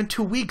 Brian, there's been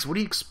 2 weeks. What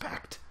do you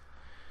expect?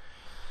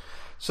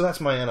 So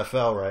that's my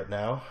NFL right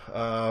now.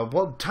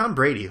 Well, Tom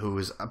Brady, who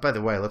is, by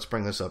the way, let's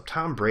bring this up.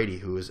 Tom Brady,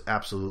 who is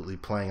absolutely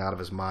playing out of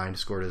his mind,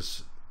 threw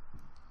his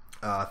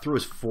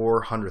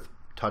 400th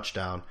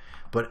touchdown.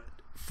 But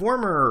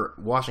former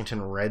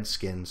Washington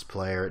Redskins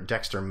player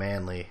Dexter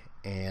Manley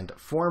and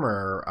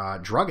former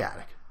drug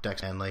addict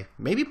Dexter Manley,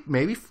 maybe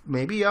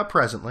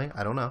presently,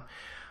 I don't know,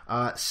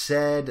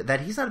 said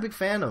that he's not a big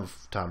fan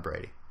of Tom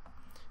Brady.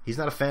 He's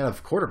not a fan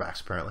of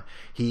quarterbacks, apparently.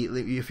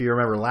 If you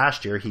remember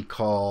last year, he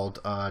called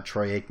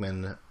Troy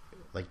Aikman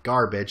like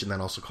garbage and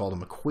then also called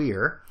him a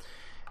queer.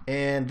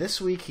 And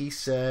this week he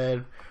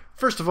said,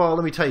 first of all,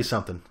 let me tell you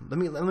something. Let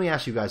me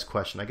ask you guys a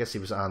question. I guess he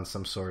was on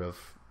some sort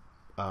of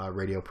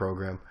radio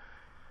program.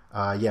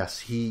 Yes,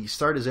 he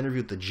started his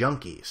interview with the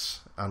Junkies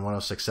on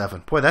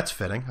 106.7. Boy, that's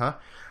fitting, huh?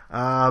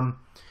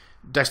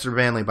 Dexter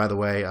Manley, by the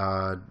way,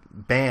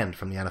 banned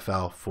from the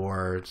NFL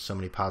for so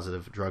many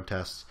positive drug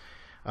tests.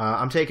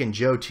 I'm taking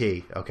Joe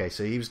T. Okay,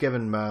 so he was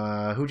given,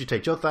 who'd you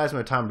take, Joe Theismann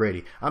or Tom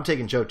Brady? I'm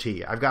taking Joe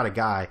T. I've got a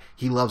guy,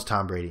 he loves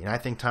Tom Brady, and I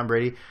think Tom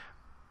Brady,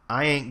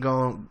 I ain't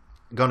going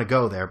to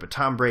go there, but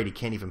Tom Brady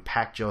can't even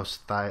pack Joe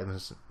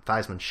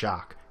Theismann's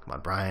shock. Come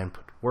on, Brian,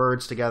 put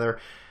words together.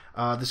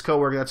 This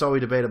coworker, that's all we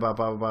debate about,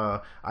 blah, blah,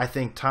 blah. I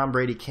think Tom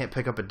Brady can't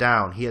pick up a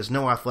down. He has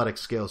no athletic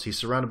skills. He's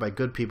surrounded by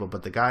good people,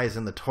 but the guy is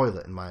in the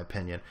toilet, in my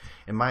opinion.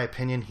 In my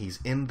opinion, he's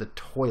in the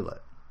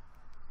toilet.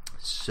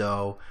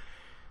 So,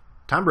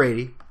 Tom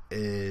Brady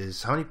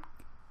is, how many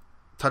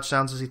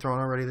touchdowns has he thrown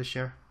already this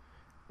year?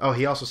 Oh,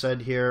 he also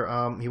said here,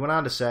 he went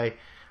on to say,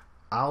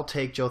 I'll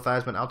take Joe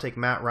Theismann, I'll take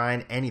Matt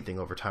Ryan, anything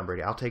over Tom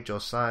Brady. I'll take Joe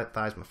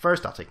Theismann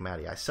first, I'll take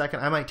Matty Ice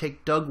second. I might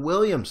take Doug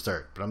Williams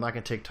third, but I'm not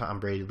going to take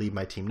Tom Brady, lead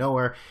my team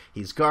nowhere.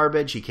 He's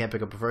garbage, he can't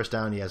pick up a first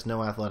down, he has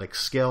no athletic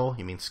skill.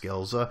 You mean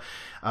skills.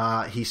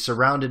 He's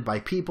surrounded by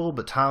people,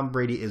 but Tom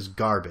Brady is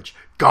garbage.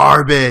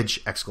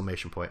 Garbage!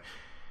 Exclamation point.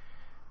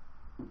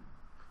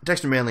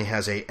 Dexter Manley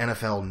has a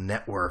NFL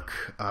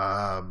Network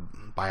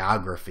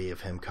biography of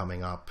him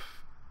coming up.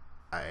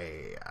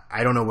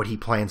 I don't know what he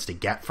plans to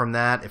get from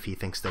that, if he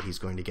thinks that he's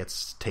going to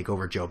take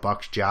over Joe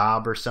Buck's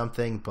job or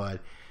something,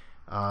 but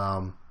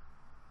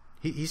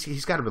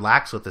he's got to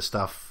relax with this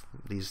stuff,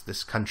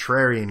 this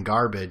contrarian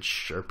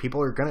garbage, or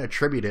people are going to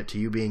attribute it to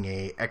you being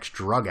a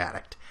ex-drug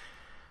addict.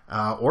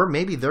 Or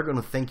maybe they're going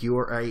to think you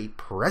are a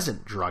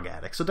present drug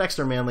addict. So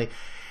Dexter Manley,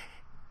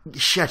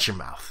 shut your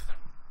mouth.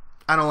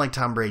 I don't like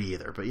Tom Brady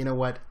either, but you know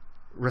what?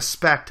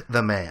 Respect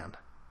the man.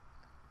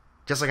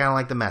 Just like I don't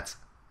like the Mets.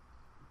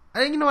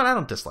 You know what? I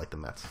don't dislike the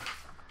Mets.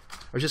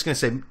 I was just going to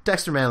say,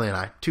 Dexter Manley and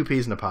I, two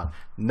peas in a pod.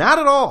 Not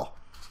at all.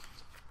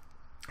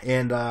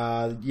 And,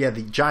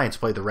 the Giants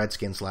played the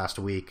Redskins last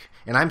week.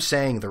 And I'm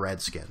saying the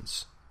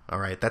Redskins. All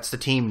right, that's the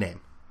team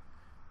name.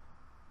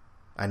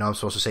 I know I'm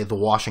supposed to say the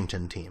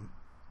Washington team.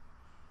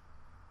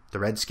 The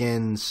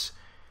Redskins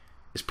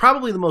is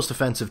probably the most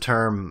offensive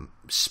term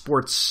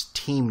sports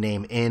team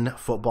name in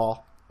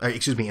football.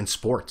 In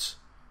sports.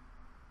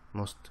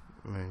 Yeah.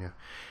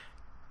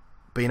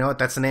 But you know what?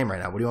 That's the name right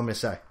now. What do you want me to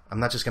say?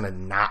 I'm not just going to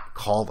not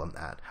call them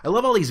that. I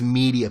love all these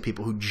media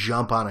people who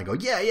jump on and go,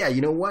 yeah,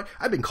 you know what?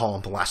 I've been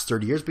calling them the last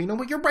 30 years, but you know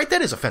what? You're right.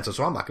 That is offensive,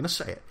 so I'm not going to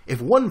say it.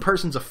 If one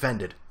person's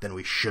offended, then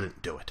we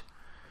shouldn't do it.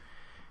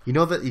 You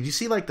know that? Did you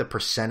see like the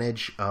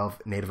percentage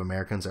of Native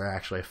Americans that are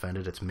actually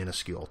offended? It's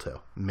minuscule too.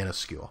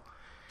 Minuscule.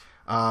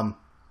 But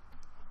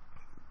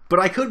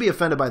I could be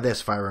offended by this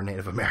if I were a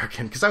Native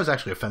American, because I was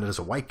actually offended as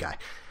a white guy.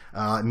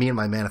 Me and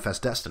my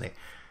manifest destiny.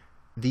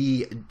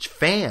 The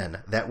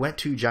fan that went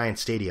to Giant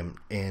Stadium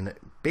in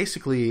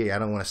basically, I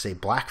don't want to say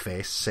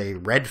blackface, say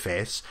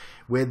redface,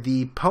 with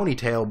the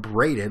ponytail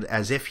braided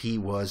as if he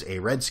was a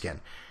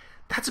Redskin.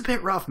 That's a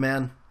bit rough,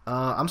 man.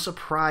 I'm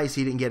surprised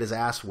he didn't get his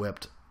ass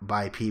whipped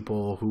by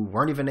people who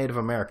weren't even Native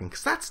American,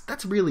 because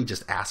that's really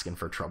just asking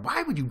for trouble.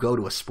 Why would you go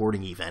to a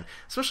sporting event,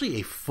 especially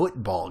a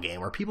football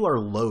game where people are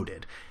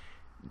loaded?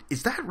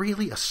 Is that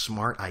really a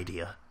smart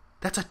idea?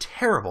 That's a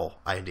terrible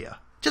idea.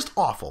 Just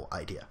awful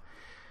idea.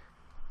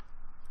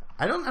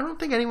 I don't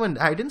think anyone...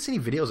 I didn't see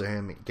any videos of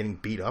him getting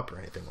beat up or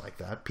anything like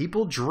that.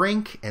 People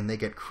drink and they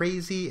get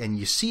crazy, and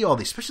you see all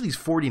these, especially these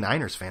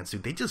 49ers fans,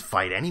 dude. They just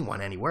fight anyone,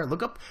 anywhere.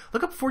 Look up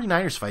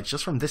 49ers fights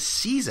just from this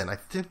season. I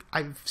think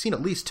I've seen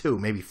at least 2,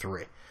 maybe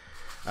 3.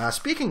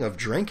 Speaking of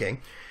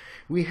drinking,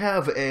 we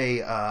have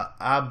a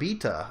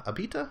Abita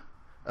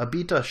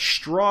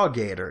Straw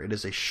Gator. It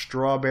is a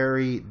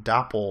strawberry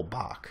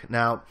Doppelbock.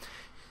 Now,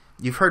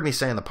 you've heard me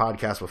say in the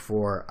podcast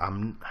before,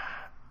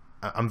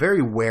 I'm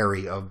very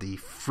wary of the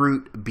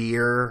fruit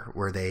beer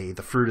where the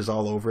fruit is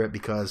all over it,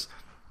 because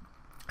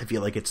I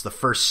feel like it's the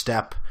first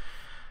step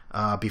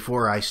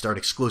before I start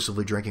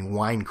exclusively drinking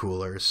wine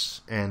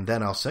coolers, and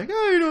then I'll say,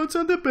 it's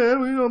not that bad.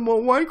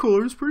 Wine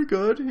cooler is pretty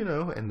good,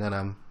 and then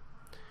I'm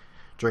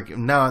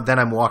drinking. Then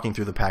I'm walking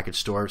through the package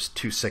stores,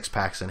 2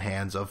 6-packs in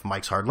hands of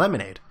Mike's Hard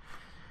Lemonade,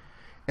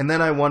 and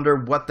then I wonder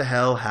what the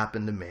hell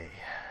happened to me.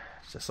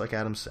 Just like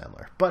Adam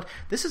Sandler. But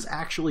this is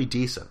actually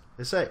decent.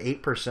 This is at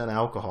 8%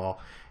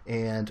 alcohol,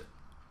 and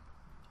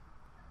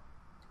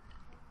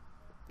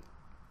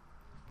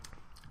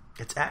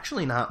it's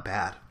actually not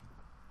bad.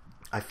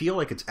 I feel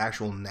like it's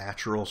actual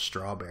natural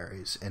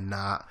strawberries and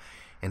not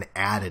an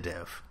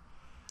additive.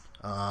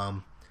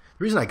 The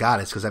reason I got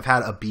it is because I've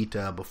had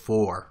Abita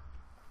before,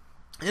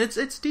 and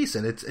it's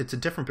decent. It's a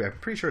different beer. I'm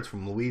pretty sure it's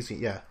from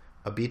Louisiana. Yeah,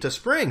 Abita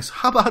Springs.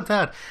 How about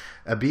that?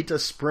 Abita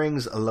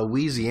Springs,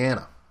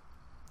 Louisiana.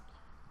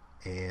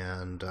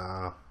 And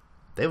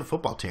they have a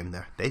football team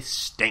there. They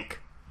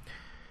stink.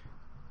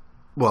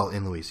 Well,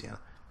 in Louisiana.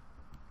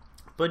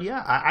 But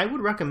yeah, I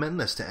would recommend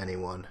this to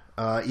anyone,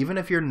 even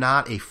if you're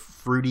not a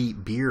fruity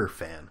beer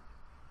fan.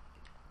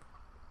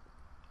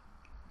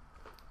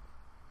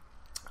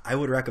 I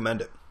would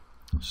recommend it.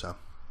 So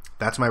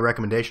that's my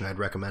recommendation. I'd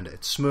recommend it.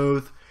 It's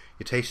smooth.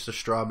 You taste the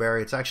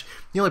strawberry. It's actually,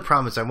 the only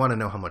problem is I want to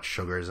know how much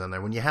sugar is in there.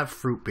 When you have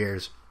fruit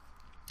beers,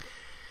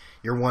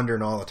 you're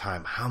wondering all the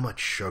time, how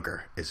much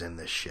sugar is in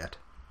this shit?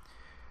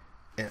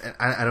 and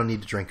I don't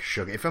need to drink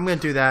sugar. If I'm going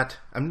to do that,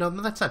 no,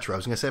 that's not true. I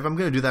was going to say, if I'm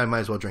going to do that, I might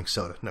as well drink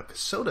soda. No, because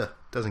soda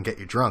doesn't get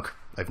you drunk.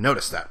 I've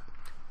noticed that.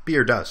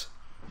 Beer does.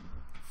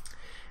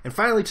 And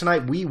finally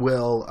tonight, we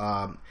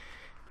will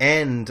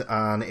end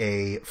on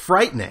a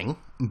frightening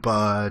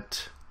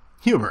but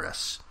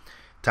humorous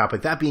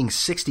topic. That being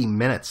 60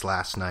 Minutes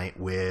last night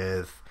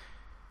with...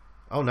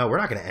 Oh, no, we're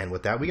not going to end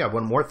with that. We got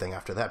one more thing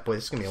after that. Boy,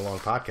 this is going to be a long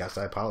podcast.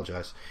 I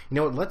apologize. You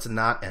know what? Let's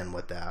not end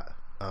with that.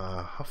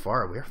 How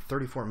far are we? We're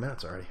 34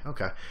 minutes already.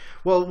 Okay.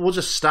 Well, we'll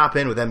just stop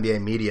in with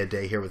NBA Media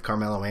Day here with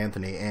Carmelo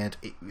Anthony. And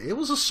it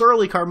was a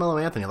surly Carmelo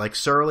Anthony. Like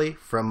Surly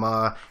from...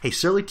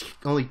 Surly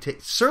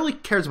Surly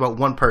cares about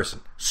one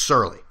person.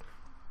 Surly.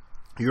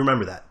 You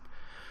remember that.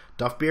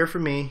 Duff beer for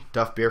me.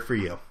 Duff beer for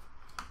you.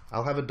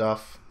 I'll have a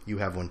Duff. You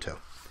have one too.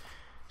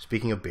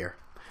 Speaking of beer.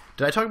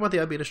 Did I talk about the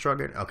I Beat a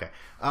Struggle? Okay.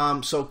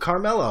 So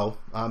Carmelo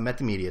met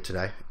the media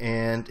today,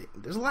 and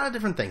there's a lot of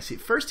different things.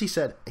 First, he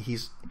said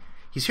he's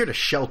here to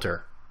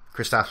shelter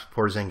Kristap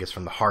Porzingis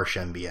from the harsh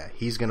NBA.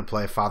 He's going to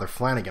play a Father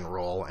Flanagan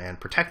role and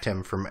protect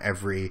him from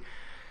every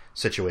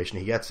situation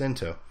he gets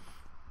into.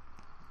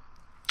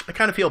 I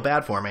kind of feel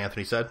bad for him,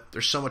 Anthony said.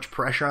 There's so much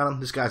pressure on him.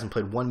 This guy hasn't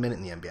played 1 minute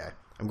in the NBA.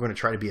 I'm going to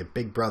try to be a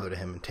big brother to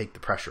him and take the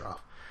pressure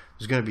off.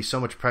 There's going to be so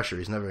much pressure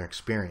he's never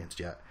experienced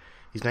yet.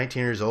 He's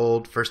 19 years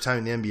old, first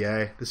time in the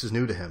NBA. This is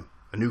new to him.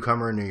 A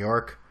newcomer in New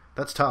York.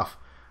 That's tough.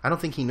 I don't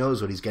think he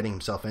knows what he's getting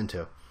himself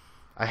into.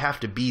 I have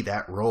to be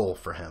that role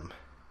for him.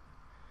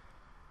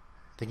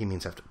 I think he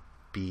means have to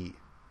be...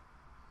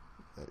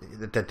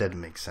 That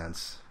doesn't make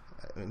sense.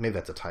 Maybe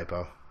that's a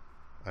typo.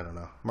 I don't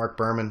know. Mark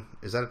Berman,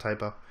 is that a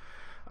typo?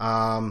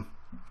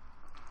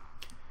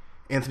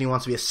 Anthony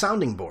wants to be a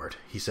sounding board.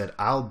 He said,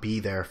 I'll be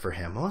there for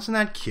him. Well, isn't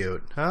that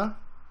cute, huh?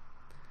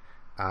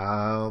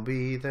 I'll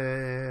be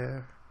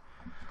there.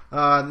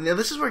 Now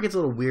this is where it gets a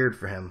little weird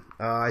for him.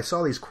 I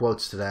saw these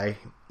quotes today.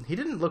 He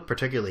didn't look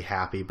particularly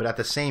happy, but at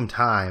the same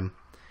time,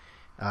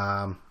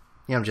 I'm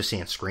just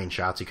seeing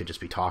screenshots. He could just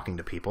be talking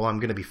to people. I'm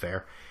going to be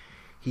fair.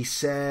 He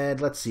said,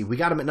 let's see, we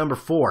got him at number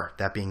 4,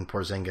 that being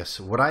Porzingis.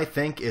 What I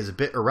think is a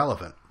bit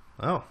irrelevant.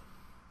 Oh.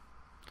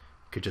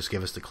 Could just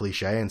give us the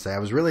cliche and say, I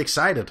was really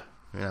excited.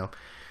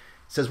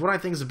 Says, what I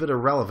think is a bit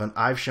irrelevant,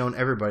 I've shown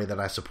everybody that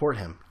I support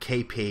him.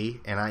 KP,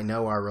 and I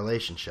know our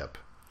relationship.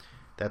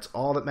 That's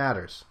all that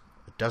matters.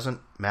 It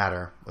doesn't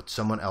matter what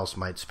someone else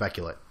might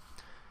speculate.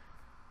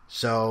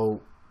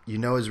 So,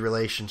 his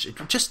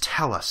relationship. Just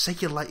tell us. Say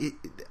you like it.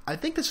 I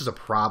think this is a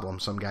problem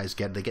some guys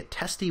get. They get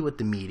testy with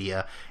the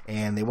media,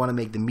 and they want to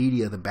make the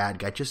media the bad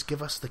guy. Just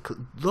give us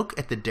look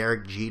at the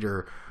Derek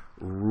Jeter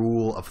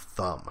rule of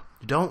thumb.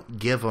 Don't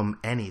give them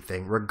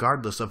anything,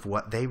 regardless of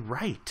what they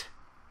write.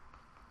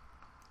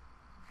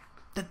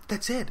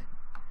 That's it.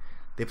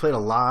 They played a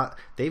lot.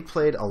 They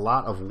played a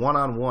lot of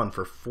one-on-one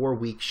for 4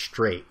 weeks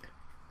straight.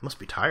 Must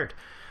be tired.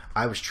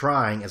 I was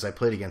trying, as I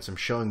played against him,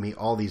 showing me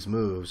all these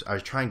moves. I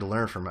was trying to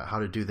learn from it, how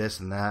to do this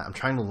and that. I'm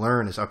trying to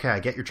learn. Okay, I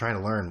get you're trying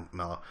to learn,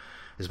 Melo,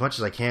 as much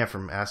as I can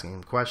from asking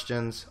him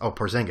questions. Oh,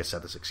 Porzingis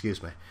said this,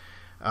 excuse me.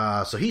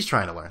 So he's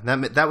trying to learn.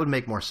 That would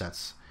make more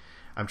sense.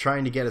 I'm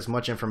trying to get as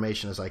much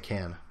information as I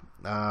can.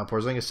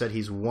 Porzingis said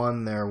he's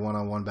won their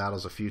one-on-one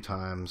battles a few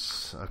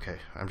times. Okay,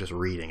 I'm just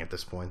reading at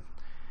this point.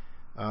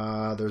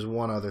 There's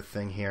one other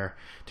thing here.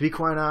 To be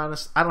quite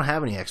honest, I don't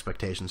have any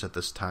expectations at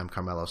this time,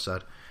 Carmelo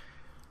said.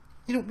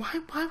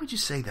 Why would you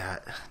say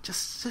that?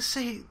 Just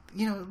say,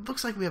 it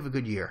looks like we have a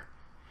good year.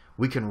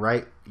 We can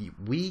write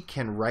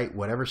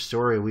whatever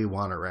story we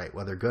want to write,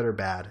 whether good or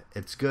bad.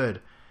 It's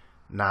good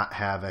not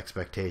have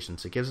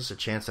expectations. It gives us a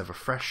chance to have a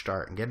fresh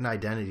start and get an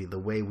identity the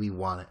way we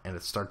want it, and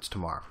it starts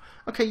tomorrow.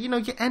 Okay, you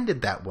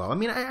ended that well. I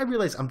mean, I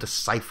realize I'm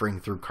deciphering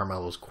through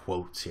Carmelo's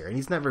quotes here, and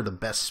he's never the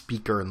best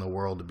speaker in the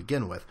world to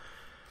begin with.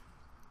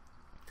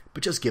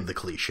 But just give the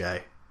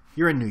cliche.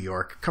 You're in New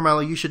York.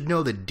 Carmelo, you should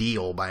know the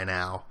deal by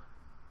now.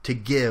 To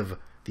give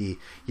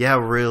we're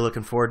really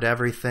looking forward to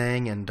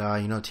everything, and,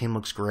 the team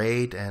looks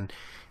great, and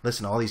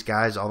listen, all these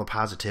guys, all the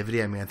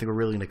positivity, I mean, I think we're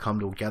really going to come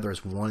together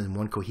as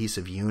one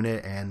cohesive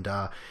unit, and,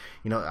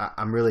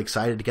 I'm really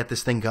excited to get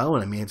this thing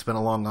going. I mean, it's been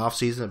a long off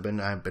season.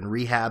 I've been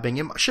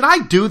rehabbing. Should I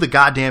do the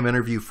goddamn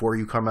interview for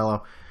you,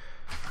 Carmelo?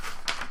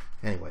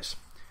 Anyways.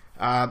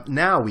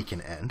 Now we can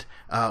end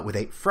with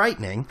a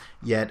frightening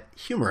yet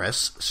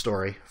humorous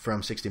story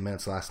from 60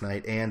 Minutes last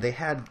night, and they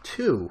had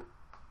two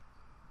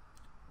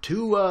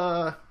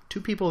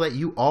people that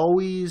you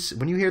always,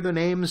 when you hear their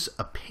names,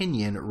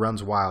 opinion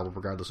runs wild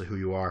regardless of who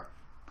you are.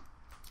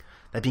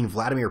 That being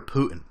Vladimir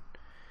Putin.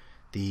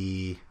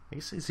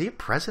 Is he a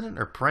president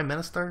or prime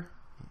minister?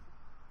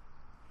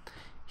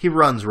 He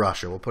runs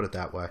Russia, we'll put it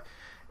that way.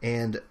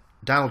 And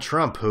Donald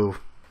Trump, who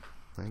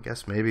I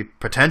guess maybe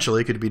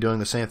potentially could be doing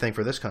the same thing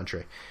for this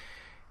country.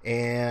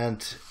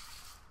 And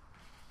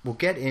we'll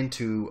get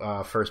into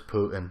first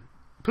Putin.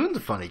 Putin's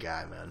a funny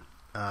guy, man.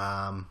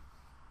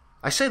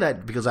 I say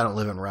that because I don't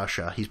live in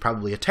Russia. He's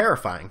probably a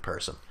terrifying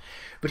person,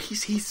 but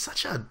he's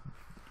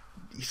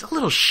a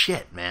little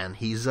shit, man.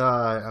 He's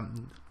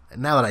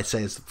now that I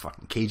say this, the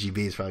fucking KGB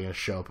is probably going to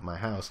show up at my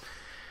house.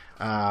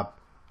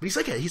 But he's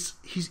like he's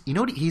you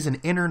know what, he's an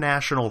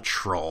international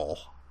troll.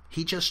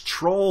 He just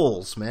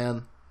trolls,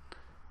 man.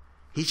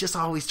 He's just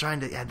always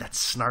trying to add that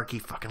snarky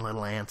fucking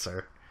little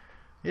answer.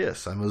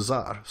 Yes, I'm a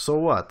czar. So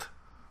what?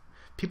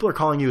 People are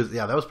calling you...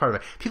 Yeah, that was part of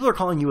it. People are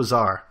calling you a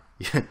czar.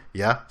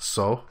 Yeah,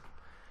 so?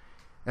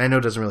 And I know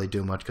it doesn't really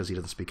do much because he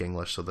doesn't speak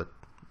English, so the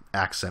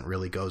accent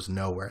really goes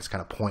nowhere. It's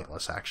kind of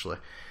pointless, actually.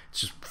 It's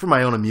just for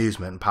my own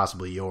amusement and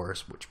possibly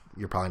yours, which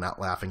you're probably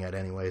not laughing at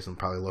anyways, and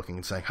probably looking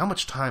and saying, how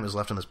much time is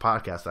left in this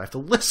podcast that I have to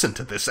listen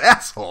to this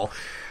asshole?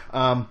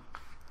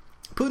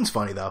 Putin's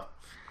funny, though.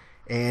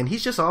 And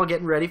he's just all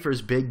getting ready for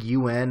his big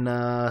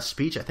UN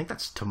speech. I think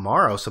that's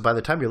tomorrow. So by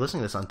the time you're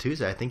listening to this on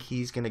Tuesday, I think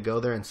he's going to go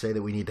there and say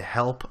that we need to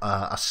help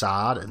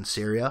Assad and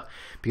Syria.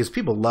 Because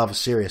people love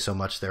Syria so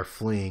much they're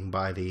fleeing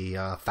by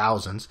the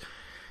thousands.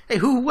 Hey,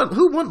 who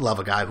wouldn't love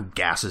a guy who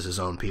gasses his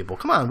own people?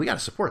 Come on, we got to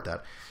support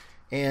that.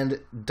 And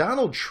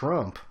Donald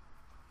Trump,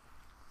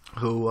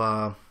 who,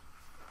 I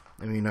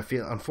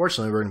feel,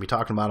 unfortunately, we're going to be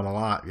talking about him a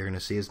lot. You're going to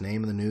see his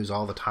name in the news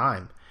all the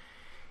time.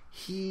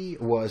 He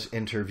was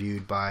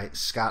interviewed by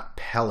Scott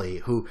Pelley,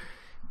 who,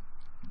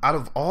 out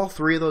of all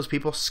three of those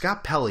people,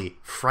 Scott Pelley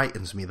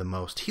frightens me the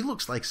most. He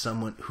looks like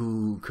someone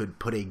who could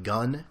put a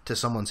gun to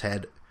someone's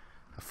head,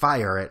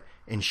 fire it,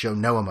 and show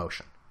no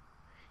emotion.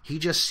 He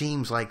just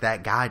seems like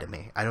that guy to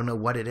me. I don't know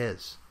what it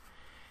is.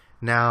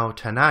 Now,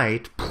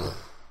 tonight,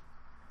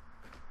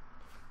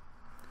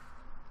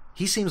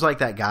 he seems like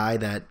that guy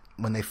that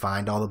when they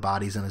find all the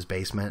bodies in his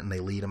basement and they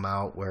lead him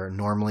out, where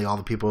normally all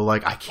the people are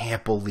like, I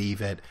can't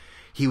believe it.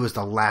 He was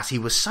the last. He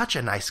was such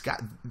a nice guy.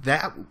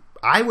 That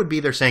I would be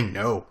there saying,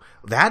 no,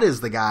 that is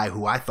the guy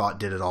who I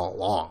thought did it all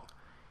along.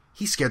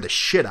 He scared the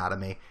shit out of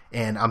me,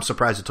 and I'm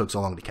surprised it took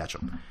so long to catch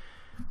him.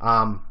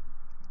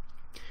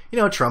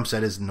 Trump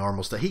said his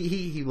normal stuff.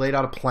 He laid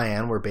out a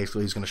plan where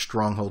basically he's going to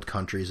stronghold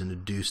countries and to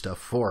do stuff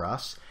for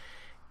us.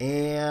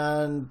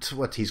 And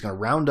he's going to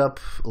round up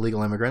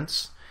illegal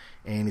immigrants,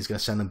 and he's going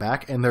to send them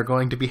back, and they're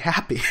going to be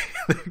happy.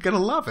 They're going to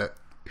love it.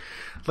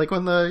 Like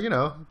when Revenge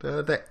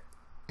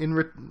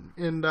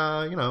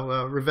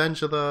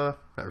of the...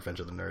 Not Revenge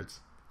of the Nerds.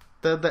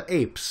 The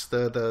apes.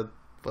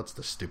 What's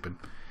the stupid...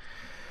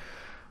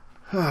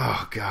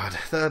 Oh, God.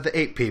 The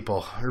ape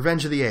people.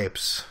 Revenge of the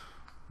Apes.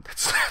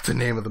 That's not the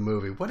name of the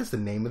movie. What is the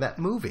name of that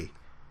movie?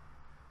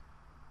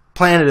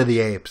 Planet of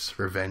the Apes.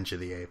 Revenge of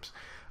the Apes.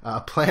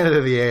 Planet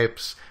of the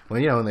Apes.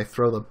 When they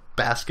throw the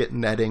basket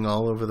netting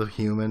all over the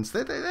humans.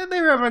 They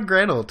were having a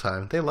grand old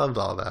time. They loved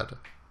all that.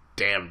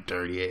 Damn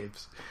dirty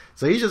apes.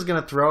 So he's just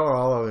going to throw it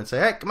all over and say,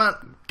 hey, come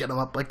on, get them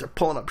up like they're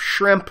pulling up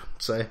shrimp.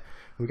 Say,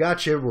 we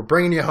got you, we're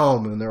bringing you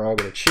home. And they're all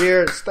going to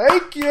cheers.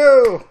 Thank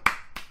you.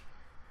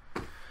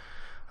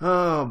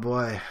 Oh,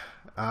 boy.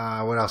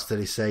 What else did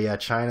he say? Yeah,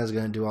 China's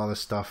going to do all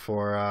this stuff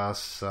for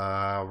us.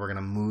 We're going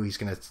to move.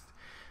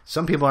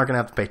 Some people aren't going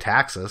to have to pay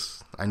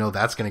taxes. I know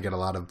that's going to get a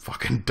lot of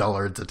fucking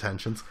dullards'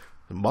 attentions.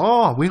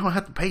 Oh, we don't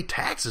have to pay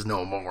taxes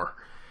no more.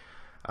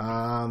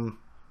 Yeah,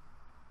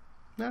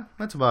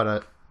 that's about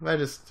it.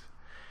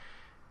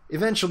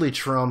 Eventually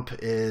Trump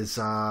is,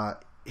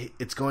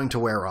 it's going to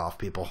wear off,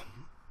 people.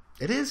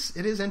 It is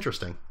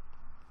interesting.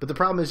 But the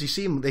problem is, you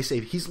see him, they say,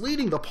 he's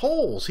leading the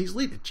polls.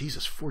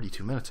 Jesus,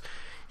 42 minutes.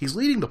 He's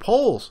leading the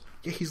polls.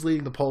 Yeah, he's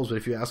leading the polls, but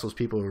if you ask those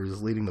people who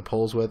he's leading the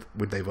polls with,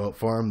 would they vote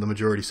for him? The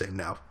majority say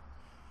no.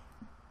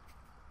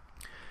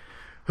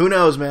 Who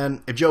knows,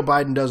 man? If Joe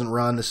Biden doesn't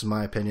run, this is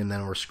my opinion,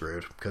 then we're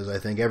screwed. Because I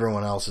think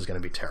everyone else is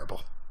going to be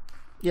terrible.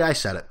 Yeah, I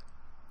said it.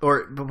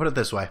 But put it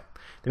this way.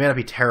 They may not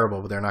be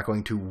terrible, but they're not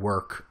going to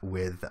work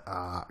with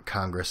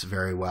Congress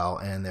very well,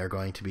 and they're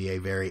going to be a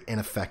very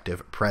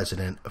ineffective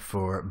president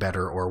for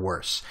better or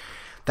worse.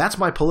 That's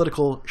my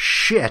political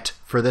shit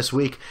for this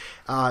week.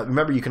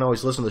 Remember, you can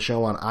always listen to the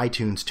show on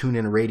iTunes,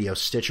 TuneIn Radio,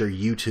 Stitcher,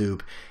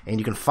 YouTube, and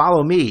you can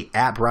follow me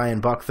at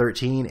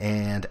BrianBuck13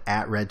 and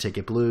at Red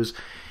Ticket Blues.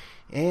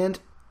 And,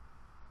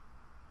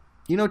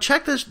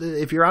 check this.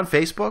 If you're on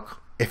Facebook,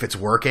 if it's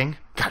working,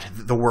 God,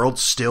 the world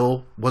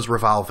still was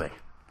revolving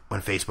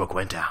when Facebook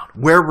went down.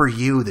 Where were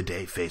you the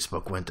day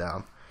Facebook went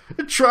down?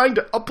 Trying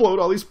to upload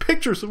all these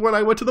pictures of when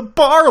I went to the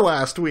bar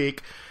last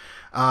week.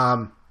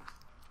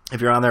 If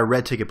you're on there,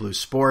 Red Ticket Blues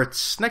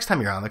Sports. Next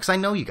time you're on there, because I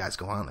know you guys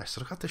go on there.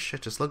 So look at this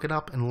shit. Just look it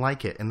up and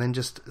like it. And then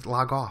just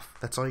log off.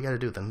 That's all you got to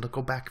do. Then don't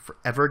go back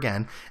forever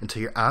again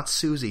until your Aunt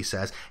Susie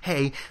says,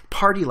 hey,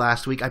 party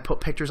last week. I put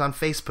pictures on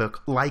Facebook.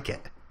 Like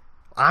it.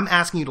 I'm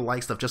asking you to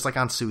like stuff just like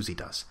Aunt Susie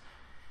does.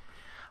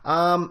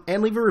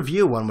 And leave a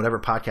review on whatever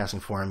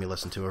podcasting forum you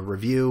listen to. A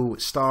review,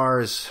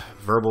 stars,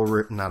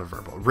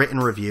 written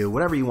review,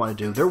 whatever you want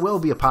to do. There will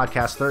be a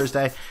podcast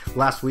Thursday.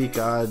 Last week,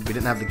 we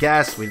didn't have the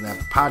guests. We didn't have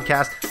the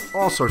podcast.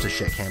 All sorts of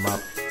shit came up.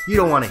 You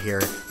don't want to hear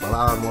it. But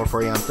I'll have more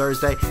for you on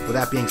Thursday. With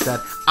that being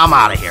said, I'm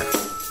out of here.